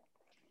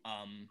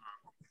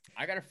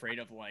 I got afraid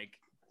of, like,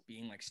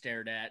 being, like,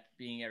 stared at,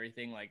 being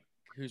everything. Like,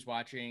 who's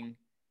watching?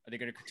 Are they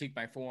going to critique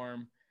my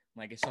form?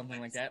 Like, it's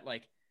something like that.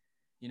 Like,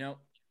 you know,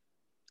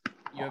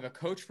 you have a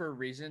coach for a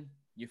reason.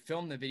 You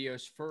film the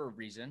videos for a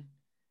reason.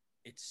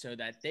 It's so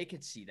that they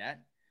could see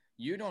that.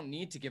 You don't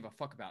need to give a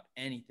fuck about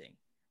anything.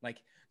 Like,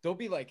 they'll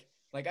be like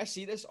I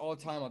see this all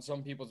the time on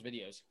some people's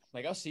videos.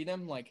 Like, I'll see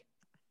them, like,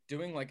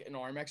 doing, like, an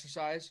arm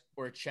exercise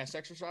or a chest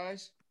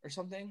exercise or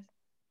something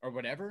or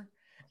whatever,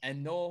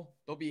 and they'll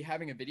be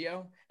having a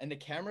video, and the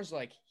camera's,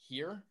 like,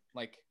 here,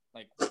 like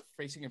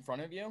facing in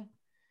front of you,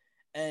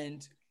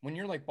 and when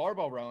you're, like,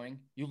 barbell rowing,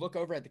 you look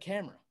over at the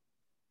camera.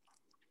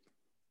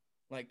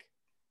 Like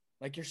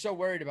you're so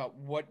worried about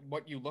what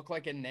you look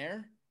like in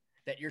there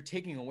that you're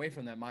taking away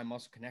from that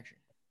mind-muscle connection.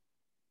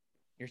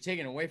 You're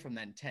taking away from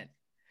that intent.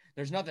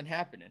 There's nothing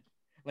happening.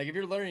 Like, if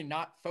you're literally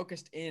not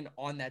focused in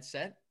on that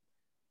set,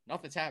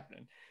 nothing's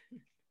happening.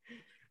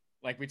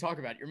 Like we talk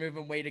about, you're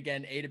moving weight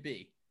again, A to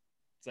B.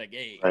 It's like,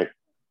 hey, right.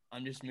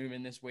 I'm just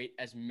moving this weight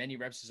as many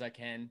reps as I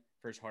can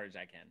for as hard as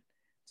I can.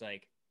 It's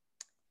like,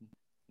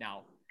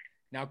 now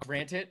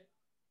granted,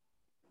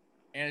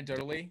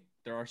 anecdotally,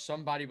 there are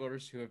some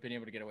bodybuilders who have been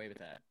able to get away with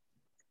that.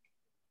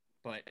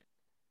 But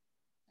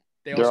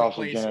they're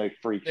also genetic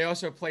freaks. They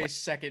also place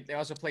second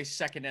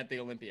at the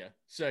Olympia.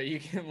 So you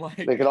can, like,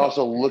 they could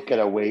also look at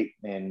a weight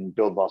and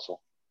build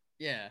muscle.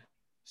 Yeah.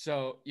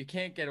 So you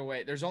can't get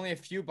away. There's only a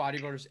few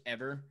bodybuilders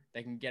ever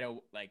that can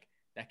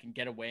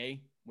get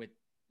away with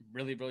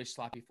really, really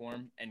sloppy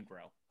form and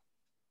grow.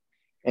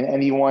 And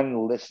anyone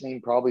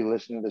probably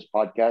listening to this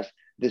podcast,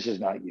 this is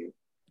not you.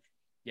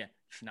 Yeah,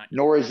 not you.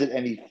 Nor is it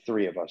any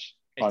three of us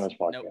on this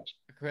podcast. No,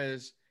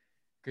 because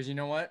you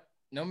know what?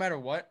 No matter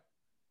what,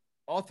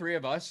 all three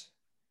of us,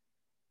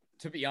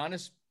 to be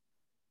honest,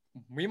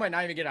 we might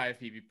not even get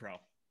IFBB Pro.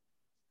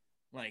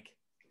 Like,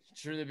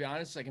 to be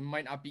honest, like, it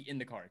might not be in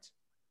the cards.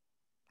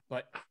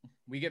 But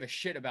we give a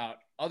shit about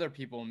other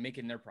people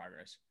making their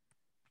progress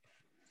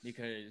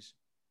because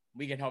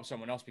we can help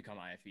someone else become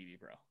IFBB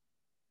Pro.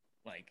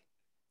 Like,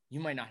 you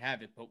might not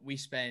have it, but we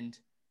spend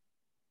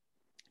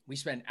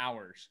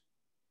hours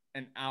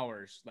and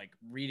hours, like,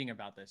 reading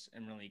about this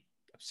and really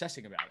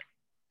obsessing about it.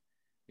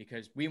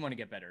 because we want to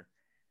get better.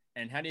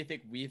 And how do you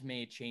think we've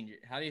made changes?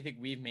 How do you think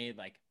we've made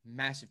like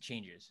massive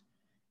changes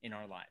in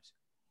our lives?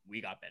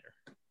 We got better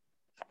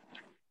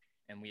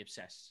and we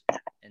obsessed.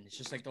 And it's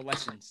just like the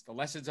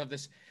lessons of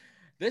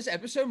this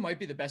episode might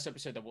be the best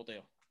episode that we'll do.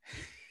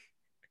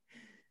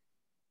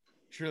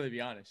 Truly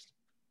be honest.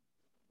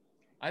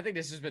 I think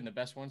this has been the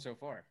best one so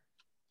far.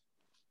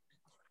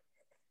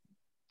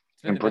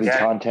 It's been pretty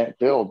content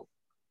filled.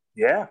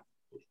 Yeah.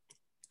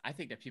 I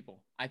think if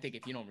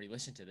you don't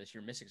re-listen to this,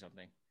 you're missing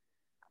something.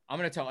 I'm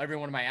going to tell every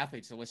one of my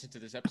athletes to listen to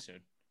this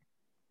episode.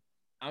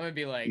 I'm going to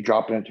be like, you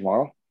dropping it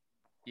tomorrow?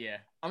 Yeah.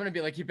 I'm going to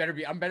be like, you better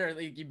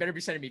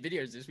be sending me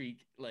videos this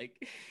week. Like,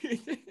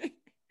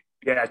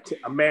 yeah.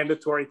 A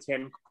mandatory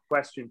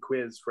 10-question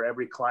quiz for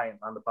every client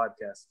on the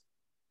podcast.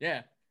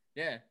 Yeah.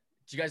 Yeah.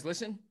 Did you guys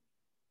listen?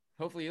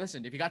 Hopefully you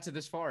listened. If you got to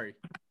this far, you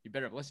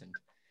better have listened.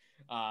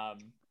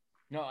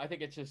 No, I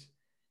think it's just,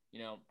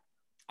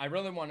 I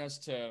really want us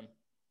to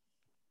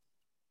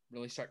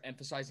really start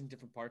emphasizing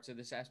different parts of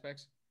this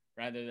aspects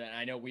rather than,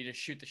 I know we just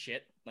shoot the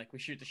shit. Like we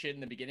shoot the shit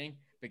in the beginning,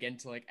 but get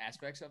into like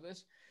aspects of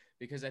this,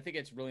 because I think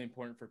it's really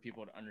important for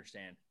people to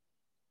understand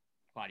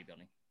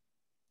bodybuilding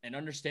and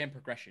understand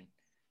progression,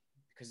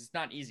 because it's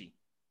not easy.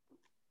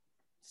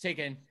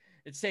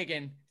 It's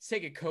taken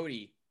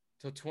Cody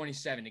till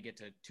 27 to get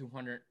to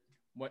 200.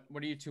 What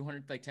are you,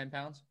 200, like 10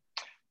 pounds?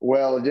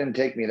 Well, it didn't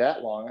take me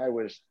that long. I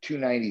was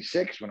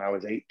 296 when I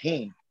was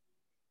 17.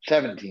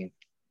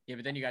 Yeah,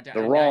 but then you got down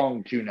the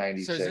wrong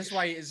 296. So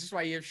is this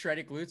why you have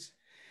shredded glutes?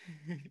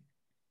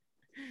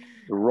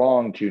 The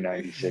wrong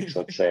 296,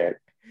 let's say it.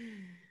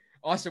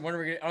 Austin, are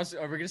we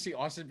gonna see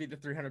Austin be the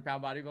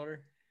 300-pound bodybuilder?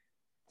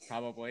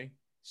 Probably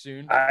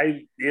soon.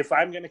 If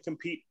I'm gonna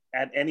compete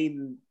at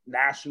any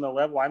national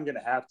level, I'm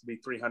gonna have to be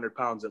 300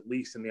 pounds at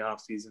least in the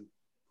off season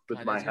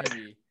with my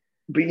height.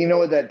 But you know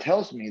what that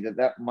tells me?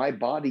 That my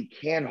body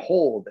can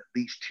hold at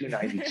least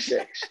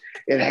 296.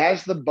 It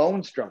has the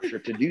bone structure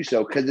to do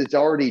so because it's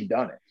already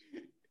done it.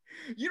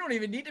 You don't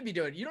even need to be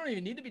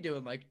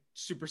doing like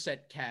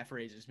superset calf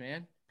raises,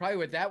 man. Probably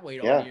with that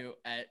weight on you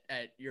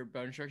at your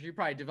bone structure, you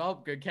probably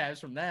develop good calves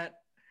from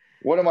that.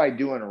 What am I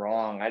doing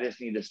wrong? I just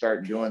need to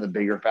start doing the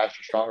bigger,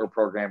 faster, stronger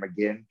program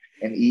again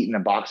and eating a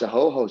box of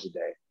ho-hos a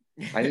day.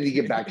 I need to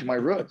get back to my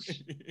roots.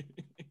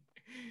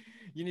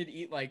 You need to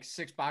eat like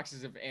 6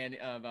 boxes of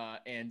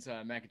Ann's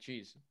mac and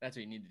cheese. That's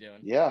what you need to do.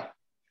 Yeah.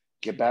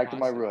 Get back to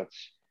my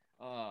roots.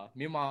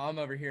 Meanwhile, I'm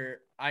over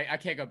here. I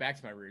can't go back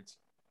to my roots.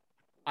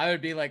 I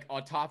would be like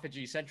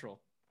autophagy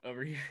central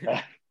over here.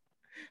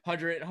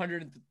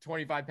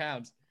 125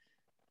 pounds.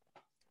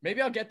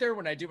 Maybe I'll get there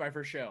when I do my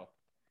first show.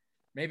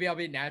 Maybe I'll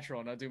be natural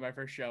and I'll do my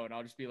first show and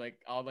I'll just be like,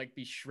 I'll like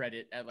be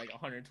shredded at like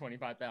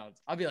 125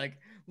 pounds. I'll be like,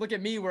 look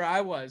at me where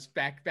I was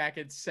back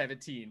at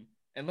 17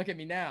 and look at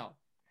me now.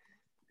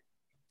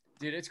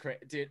 Dude, it's crazy.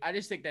 Dude, I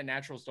just think that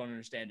naturals don't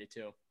understand it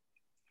too.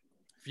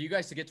 For you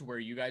guys to get to where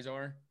you guys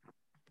are,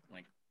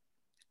 like,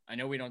 I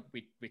know we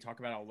talk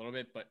about it a little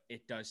bit, but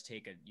it does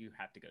take you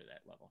have to go to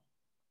that level.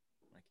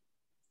 Like,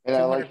 and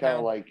I like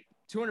how like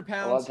 200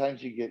 pounds. A lot of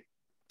times you get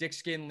thick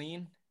skin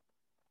lean.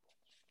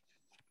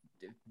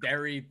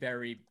 Very,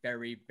 very,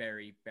 very,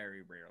 very,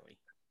 very rarely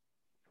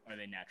are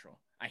they natural.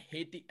 I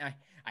hate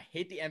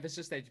the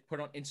emphasis they put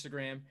on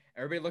Instagram.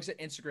 Everybody looks at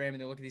Instagram and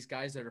they look at these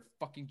guys that are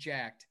fucking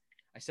jacked.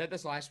 I said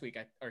this last week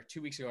or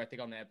 2 weeks ago, I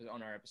think on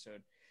our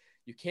episode.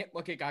 You can't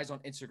look at guys on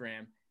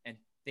Instagram and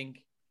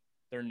think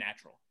they're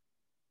natural,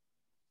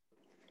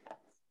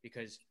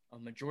 because a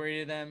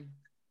majority of them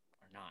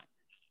are not.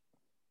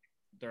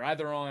 They're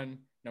either on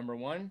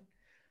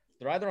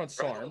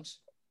SARMs,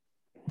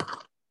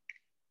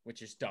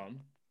 which is dumb.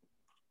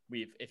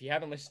 If you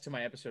haven't listened to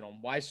my episode on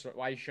why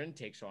you shouldn't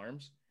take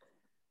SARMs,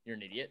 you're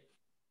an idiot.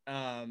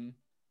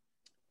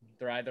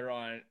 They're either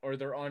on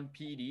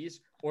PEDs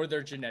or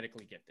they're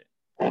genetically gifted.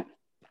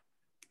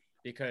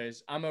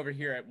 Because I'm over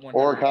here at 100.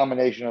 Or a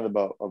combination of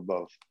both.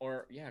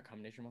 Or a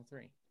combination of all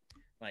three.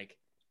 Like,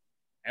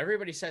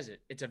 everybody says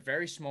it. It's a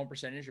very small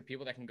percentage of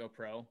people that can go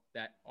pro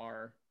that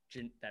are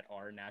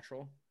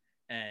natural,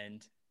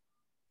 and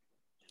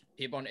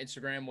people on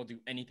Instagram will do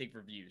anything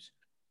for views.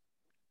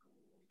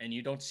 And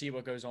you don't see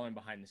what goes on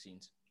behind the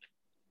scenes.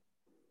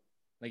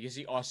 Like, you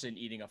see Austin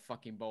eating a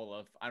fucking bowl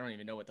of, I don't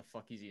even know what the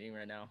fuck he's eating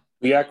right now.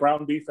 We got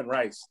ground beef and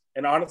rice.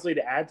 And honestly,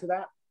 to add to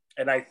that,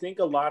 and I think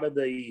a lot of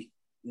the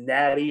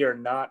natty or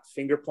not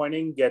finger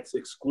pointing gets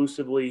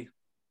exclusively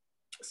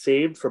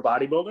saved for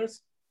bodybuilders.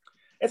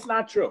 It's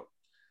not true.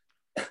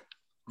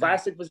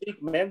 Classic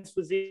physique, men's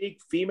physique,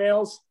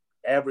 females,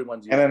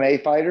 everyone's using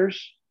MMA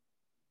fighters.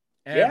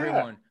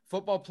 Everyone. Yeah.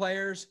 Football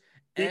players,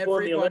 people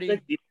everybody.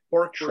 In the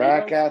Olympic,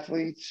 track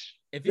athletes.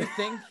 If you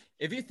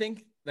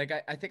think, like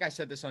I think I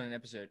said this on an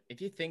episode. If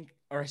you think,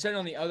 or I said it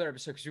on the other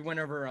episode, because we went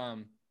over,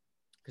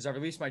 because I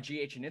released my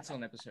GH and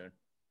insulin episode.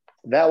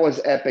 That was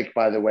epic,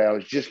 by the way. I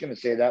was just going to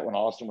say that when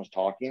Austin was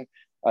talking.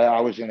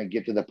 I was going to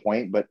get to the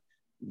point, but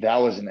that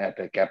was an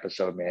epic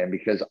episode, man,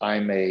 because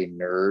I'm a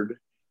nerd.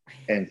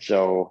 And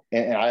so,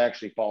 and I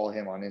actually follow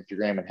him on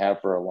Instagram and have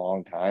for a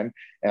long time.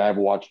 And I've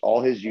watched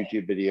all his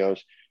YouTube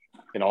videos.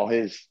 and all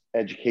his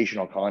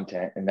educational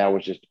content, and that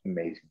was just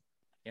amazing.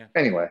 Yeah.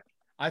 Anyway,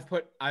 I've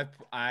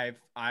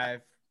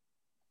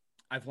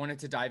wanted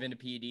to dive into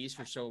PEDs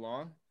for so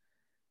long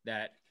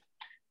that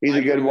he's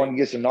a good really, one to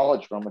get some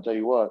knowledge from. I'll tell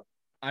you what.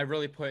 I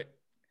really put.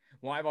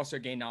 Well, I've also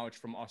gained knowledge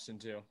from Austin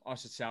too.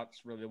 Austin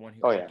South's really the one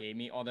who gave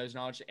me all those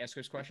knowledge to ask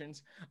those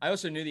questions. I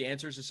also knew the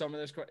answers to some of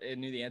those.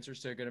 Knew the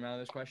answers to a good amount of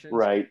those questions.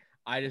 Right.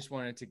 I just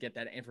wanted to get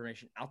that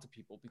information out to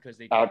people because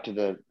they out to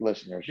the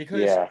listeners.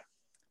 Because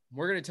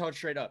we're gonna tell it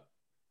straight up.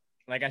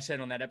 Like I said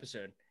on that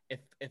episode,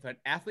 if an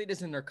athlete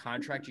is in their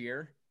contract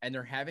year and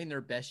they're having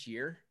their best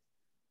year,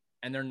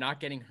 and they're not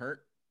getting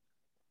hurt,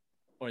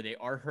 or they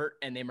are hurt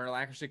and they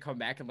miraculously come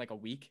back in like a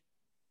week,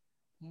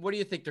 what do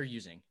you think they're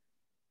using?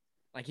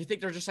 Like, you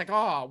think they're just like,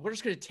 oh, we're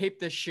just going to tape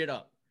this shit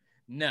up?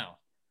 No.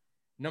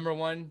 Number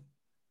one,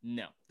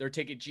 no. They're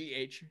taking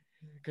GH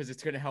because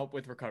it's going to help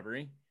with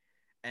recovery.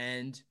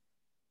 And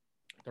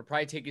they're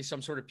probably taking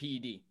some sort of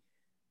PED.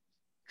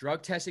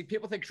 Drug testing.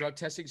 People think drug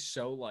testing is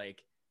so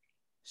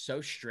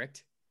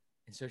strict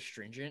and so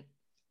stringent.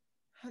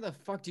 How the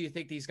fuck do you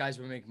think these guys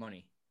would make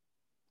money?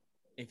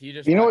 If you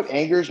just know what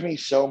angers me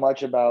so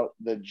much about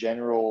the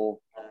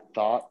general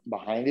thought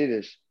behind it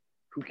is,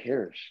 who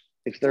cares?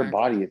 It's their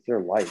body. It's their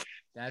life.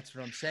 That's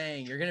what I'm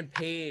saying. You're getting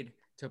paid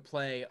to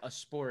play a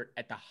sport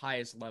at the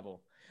highest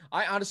level.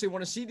 I honestly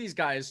want to see these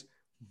guys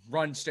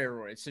run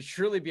steroids. To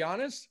truly be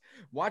honest,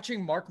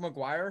 watching Mark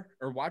McGwire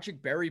or watching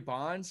Barry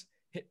Bonds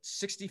hit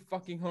 60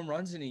 fucking home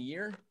runs in a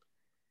year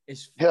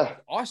is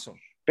awesome.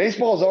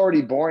 Baseball is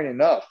already boring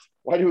enough.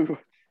 Why would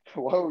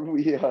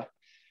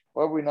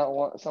we not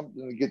want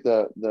something to get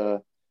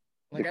the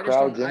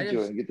crowds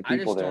into it and get the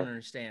people there? I just don't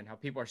understand how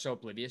people are so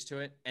oblivious to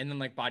it, and then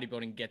like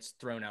bodybuilding gets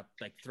thrown out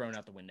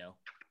the window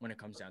when it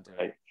comes down to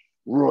it.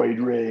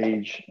 Roid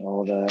rage,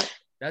 all that.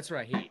 That's what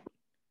I hate,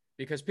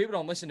 because people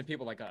don't listen to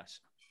people like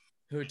us,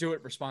 who do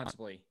it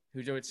responsibly,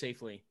 who do it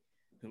safely,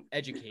 who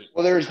educate.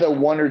 Well, there's the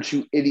one or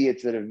two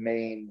idiots that have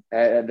made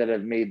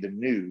the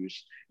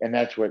news, and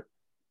that's what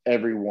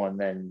everyone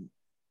then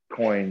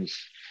coins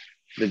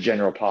the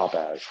general pop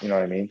as. You know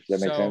what I mean?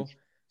 Does that make sense?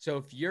 So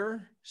if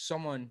you're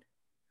someone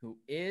who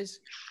is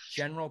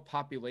general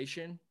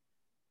population,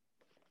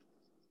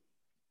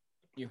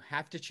 you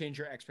have to change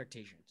your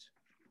expectations.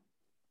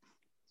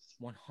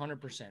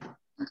 100%.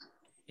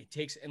 It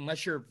takes,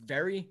 unless you're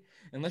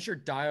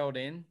dialed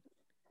in,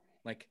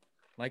 like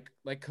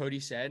Cody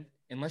said,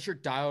 unless you're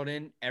dialed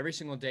in every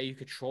single day, you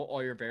control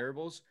all your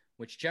variables,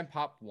 which Gen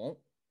Pop won't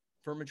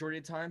for a majority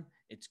of the time.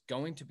 It's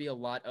going to be a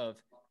lot of,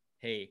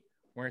 hey,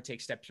 we're going to take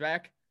steps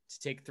back to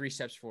take 3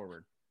 steps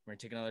forward. We're going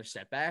to take another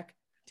step back,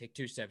 take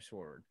 2 steps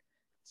forward.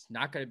 It's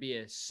not going to be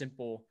as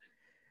simple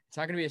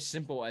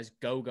as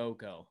go, go,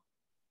 go.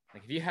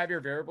 Like, if you have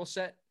your variable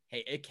set,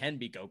 hey, it can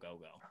be go, go,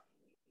 go.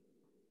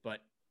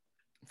 But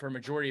for a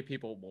majority of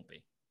people, it won't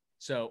be.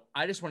 So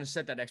I just want to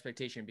set that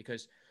expectation,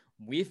 because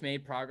we've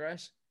made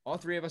progress. All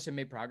 3 of us have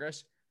made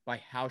progress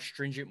by how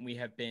stringent we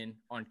have been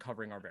on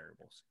covering our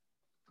variables.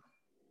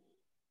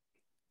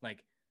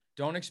 Like,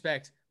 don't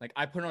expect, like,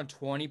 I put on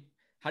 20.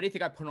 How do you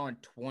think I put on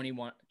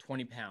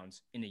 20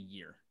 pounds in a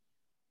year?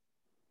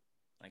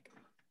 Like,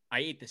 I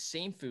ate the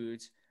same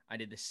foods. I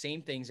did the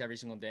same things every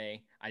single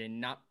day.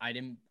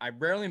 I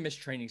rarely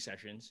missed training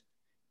sessions.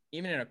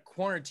 Even in a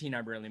quarantine, I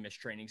rarely missed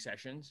training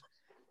sessions.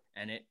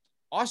 And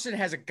Austin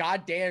has a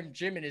goddamn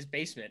gym in his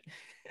basement.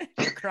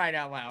 You're crying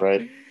out loud.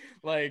 Right.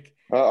 Like,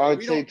 I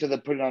would say to the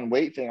put it on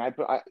weight thing, I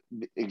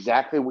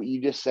exactly what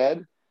you just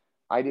said.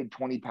 I did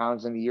 20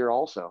 pounds in a year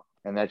also.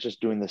 And that's just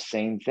doing the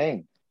same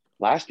thing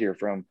last year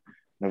from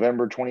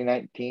November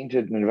 2019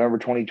 to November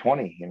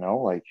 2020,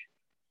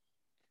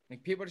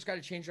 like people just got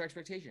to change their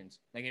expectations.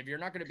 Like, if you're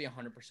not going to be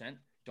 100%,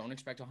 don't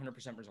expect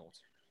 100%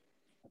 results.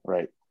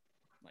 Right.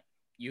 Like,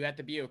 you have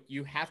to be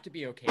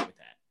okay with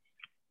that.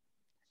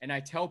 And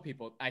I tell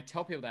people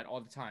that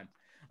all the time.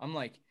 I'm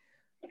like,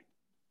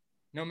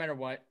 no matter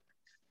what,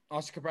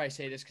 Austin could probably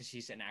say this because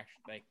he's an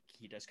action, like,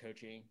 he does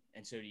coaching,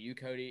 and so do you,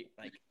 Cody.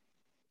 Like,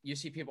 you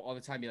see people all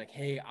the time be like,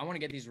 hey, I want to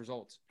get these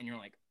results. And you're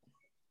like,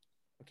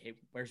 okay,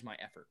 where's my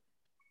effort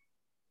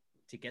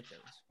to get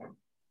those?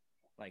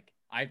 Like,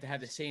 I have to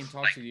have the same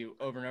talks with you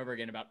over and over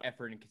again about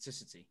effort and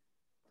consistency.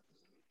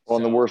 Well,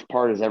 and the worst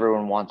part is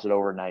everyone wants it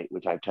overnight,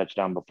 which I've touched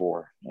on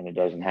before, and it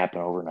doesn't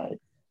happen overnight.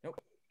 Nope.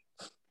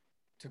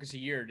 Took us a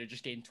year to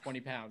just gain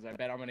 20 pounds. I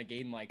bet I'm going to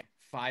gain like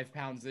 5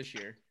 pounds this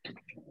year.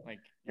 Like,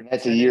 and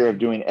that's a year of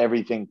doing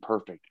everything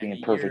perfect,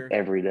 being perfect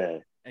every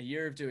day. A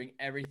year of doing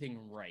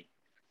everything right.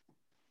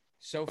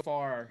 So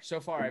far.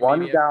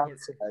 One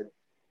downside.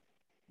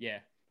 Yeah.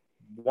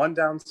 One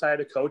downside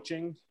of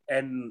coaching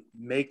and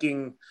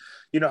making,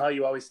 how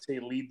you always say,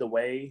 lead the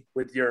way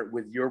with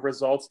your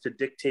results to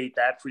dictate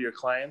that for your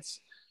clients,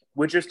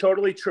 which is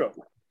totally true.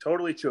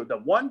 Totally true. The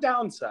one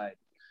downside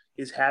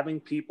is having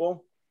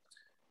people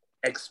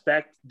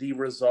expect the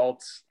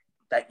results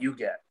that you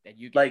get.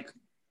 Like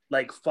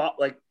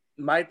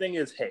my thing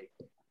is, hey,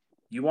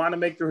 you want to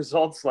make the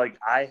results like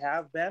I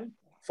have been?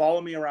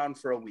 Follow me around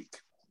for a week.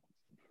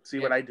 See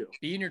what I do.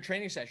 Be in your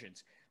training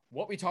sessions.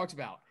 What we talked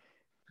about.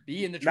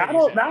 Be in the training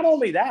sessions. Not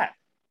only that,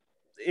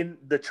 in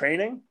the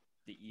training,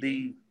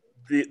 the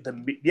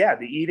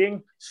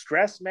eating,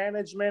 stress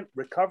management,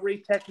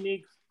 recovery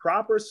techniques,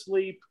 proper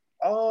sleep,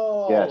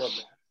 all of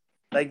that.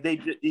 Like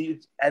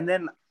and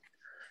then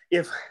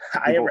if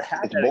I ever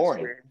had that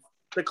experience,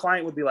 the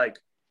client would be like,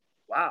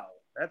 wow,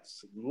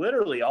 that's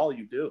literally all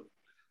you do.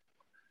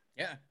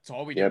 Yeah, it's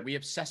all we do. We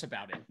obsess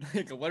about it.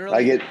 Like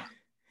literally.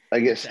 I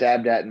get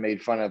stabbed at and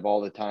made fun of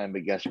all the time,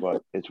 but guess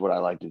what? It's what I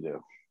like to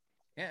do.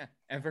 Yeah,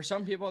 and for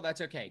some people,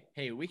 that's okay.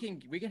 Hey, we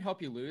can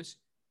help you lose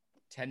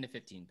 10 to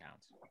 15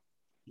 pounds.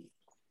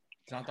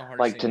 It's not the hardest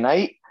like thing.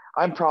 Tonight,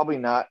 I'm probably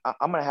not.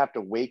 I'm going to have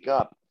to wake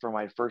up for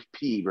my first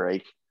pee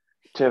break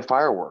to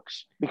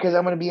fireworks because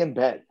I'm going to be in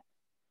bed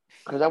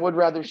because I would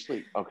rather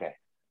sleep. Okay.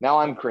 Now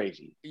I'm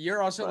crazy.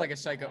 You're also like a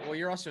psycho. Well,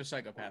 you're also a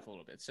psychopath a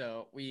little bit.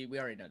 So we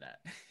already know that.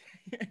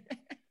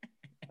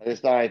 I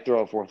just thought I'd throw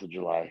a 4th of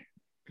July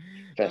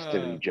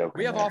festivity joke.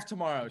 We have off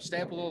tomorrow.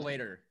 Stay up a little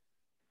later.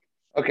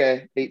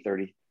 Okay.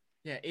 8:30.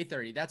 Yeah.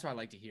 8:30. That's what I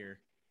like to hear.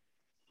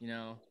 You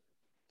know,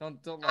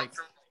 don't like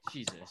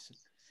Jesus.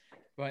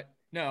 But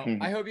no,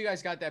 I hope you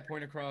guys got that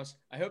point across.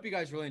 I hope you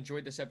guys really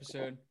enjoyed this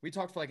episode. We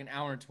talked for like an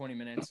hour and 20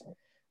 minutes.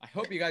 I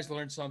hope you guys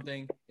learned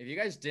something. If you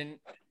guys didn't,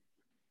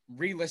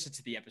 re-listen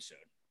to the episode.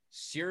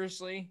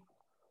 Seriously,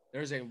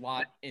 there's a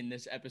lot in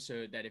this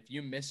episode that if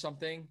you miss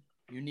something,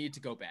 you need to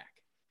go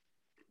back.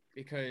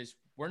 Because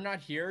we're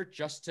not here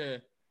just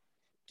to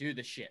do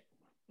the shit.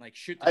 Like,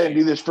 shoot the I didn't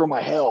do this for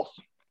my health.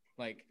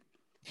 Like,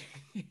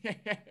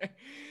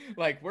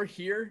 like, we're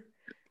here.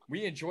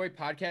 We enjoy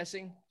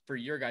podcasting for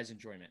your guys'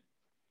 enjoyment.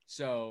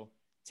 So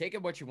take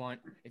it what you want.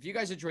 If you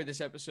guys enjoyed this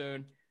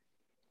episode,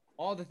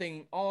 all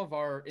of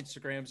our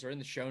Instagrams are in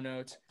the show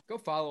notes. Go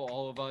follow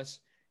all of us.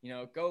 You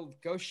know,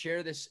 go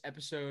share this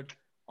episode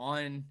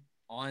on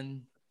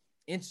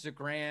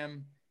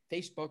Instagram,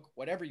 Facebook,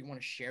 whatever you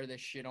want to share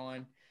this shit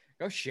on.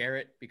 Go share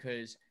it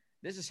because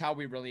this is how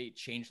we really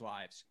change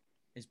lives,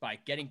 is by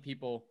getting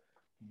people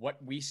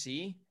what we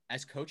see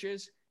as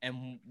coaches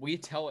and we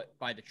tell it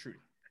by the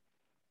truth.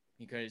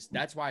 Because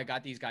that's why I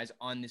got these guys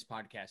on this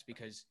podcast,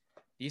 because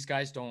these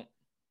guys don't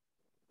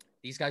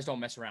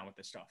mess around with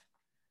this stuff.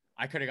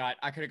 I could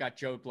have got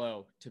Joe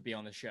Blow to be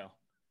on the show.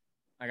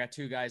 I got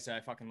two guys that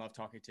I fucking love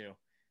talking to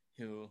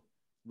who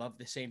love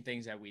the same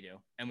things that we do,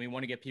 and we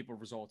want to get people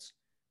results.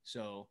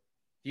 So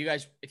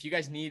if you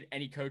guys need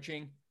any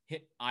coaching,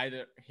 hit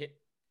either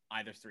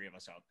three of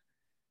us up,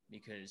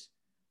 because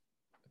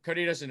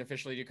Cody doesn't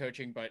officially do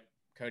coaching, but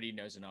Cody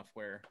knows enough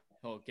where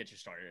he'll get you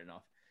started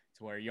enough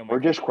to where you'll. We're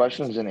just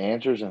questions and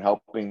answers and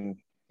helping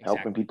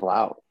people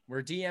out.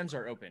 Where DMs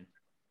are open.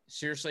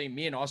 Seriously,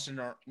 me and Austin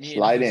are me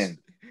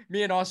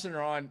and Austin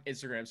are on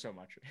Instagram so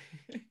much.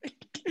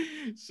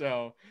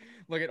 So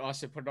look at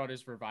Austin putting on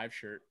his Revive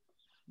shirt.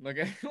 Look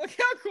how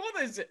cool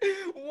this is.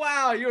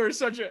 Wow, you are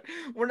such a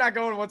we're not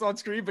going what's on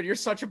screen, but you're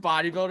such a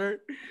bodybuilder,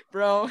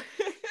 bro.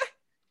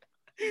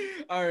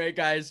 All right,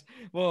 guys.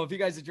 Well, if you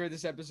guys enjoyed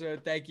this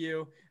episode, thank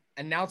you.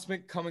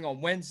 Announcement coming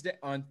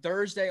on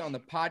Thursday on the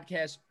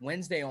podcast,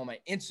 Wednesday on my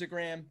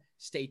Instagram.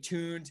 Stay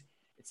tuned.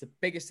 It's the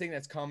biggest thing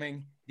that's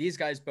coming. These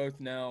guys both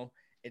know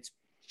it's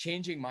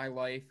changing my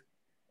life.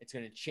 It's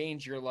going to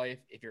change your life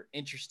if you're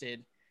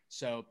interested.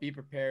 So be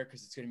prepared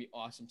because it's going to be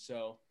awesome.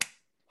 So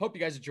hope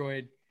you guys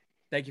enjoyed.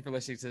 Thank you for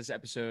listening to this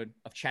episode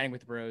of Chatting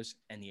with the Bros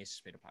and the Ace of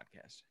Spada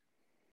podcast.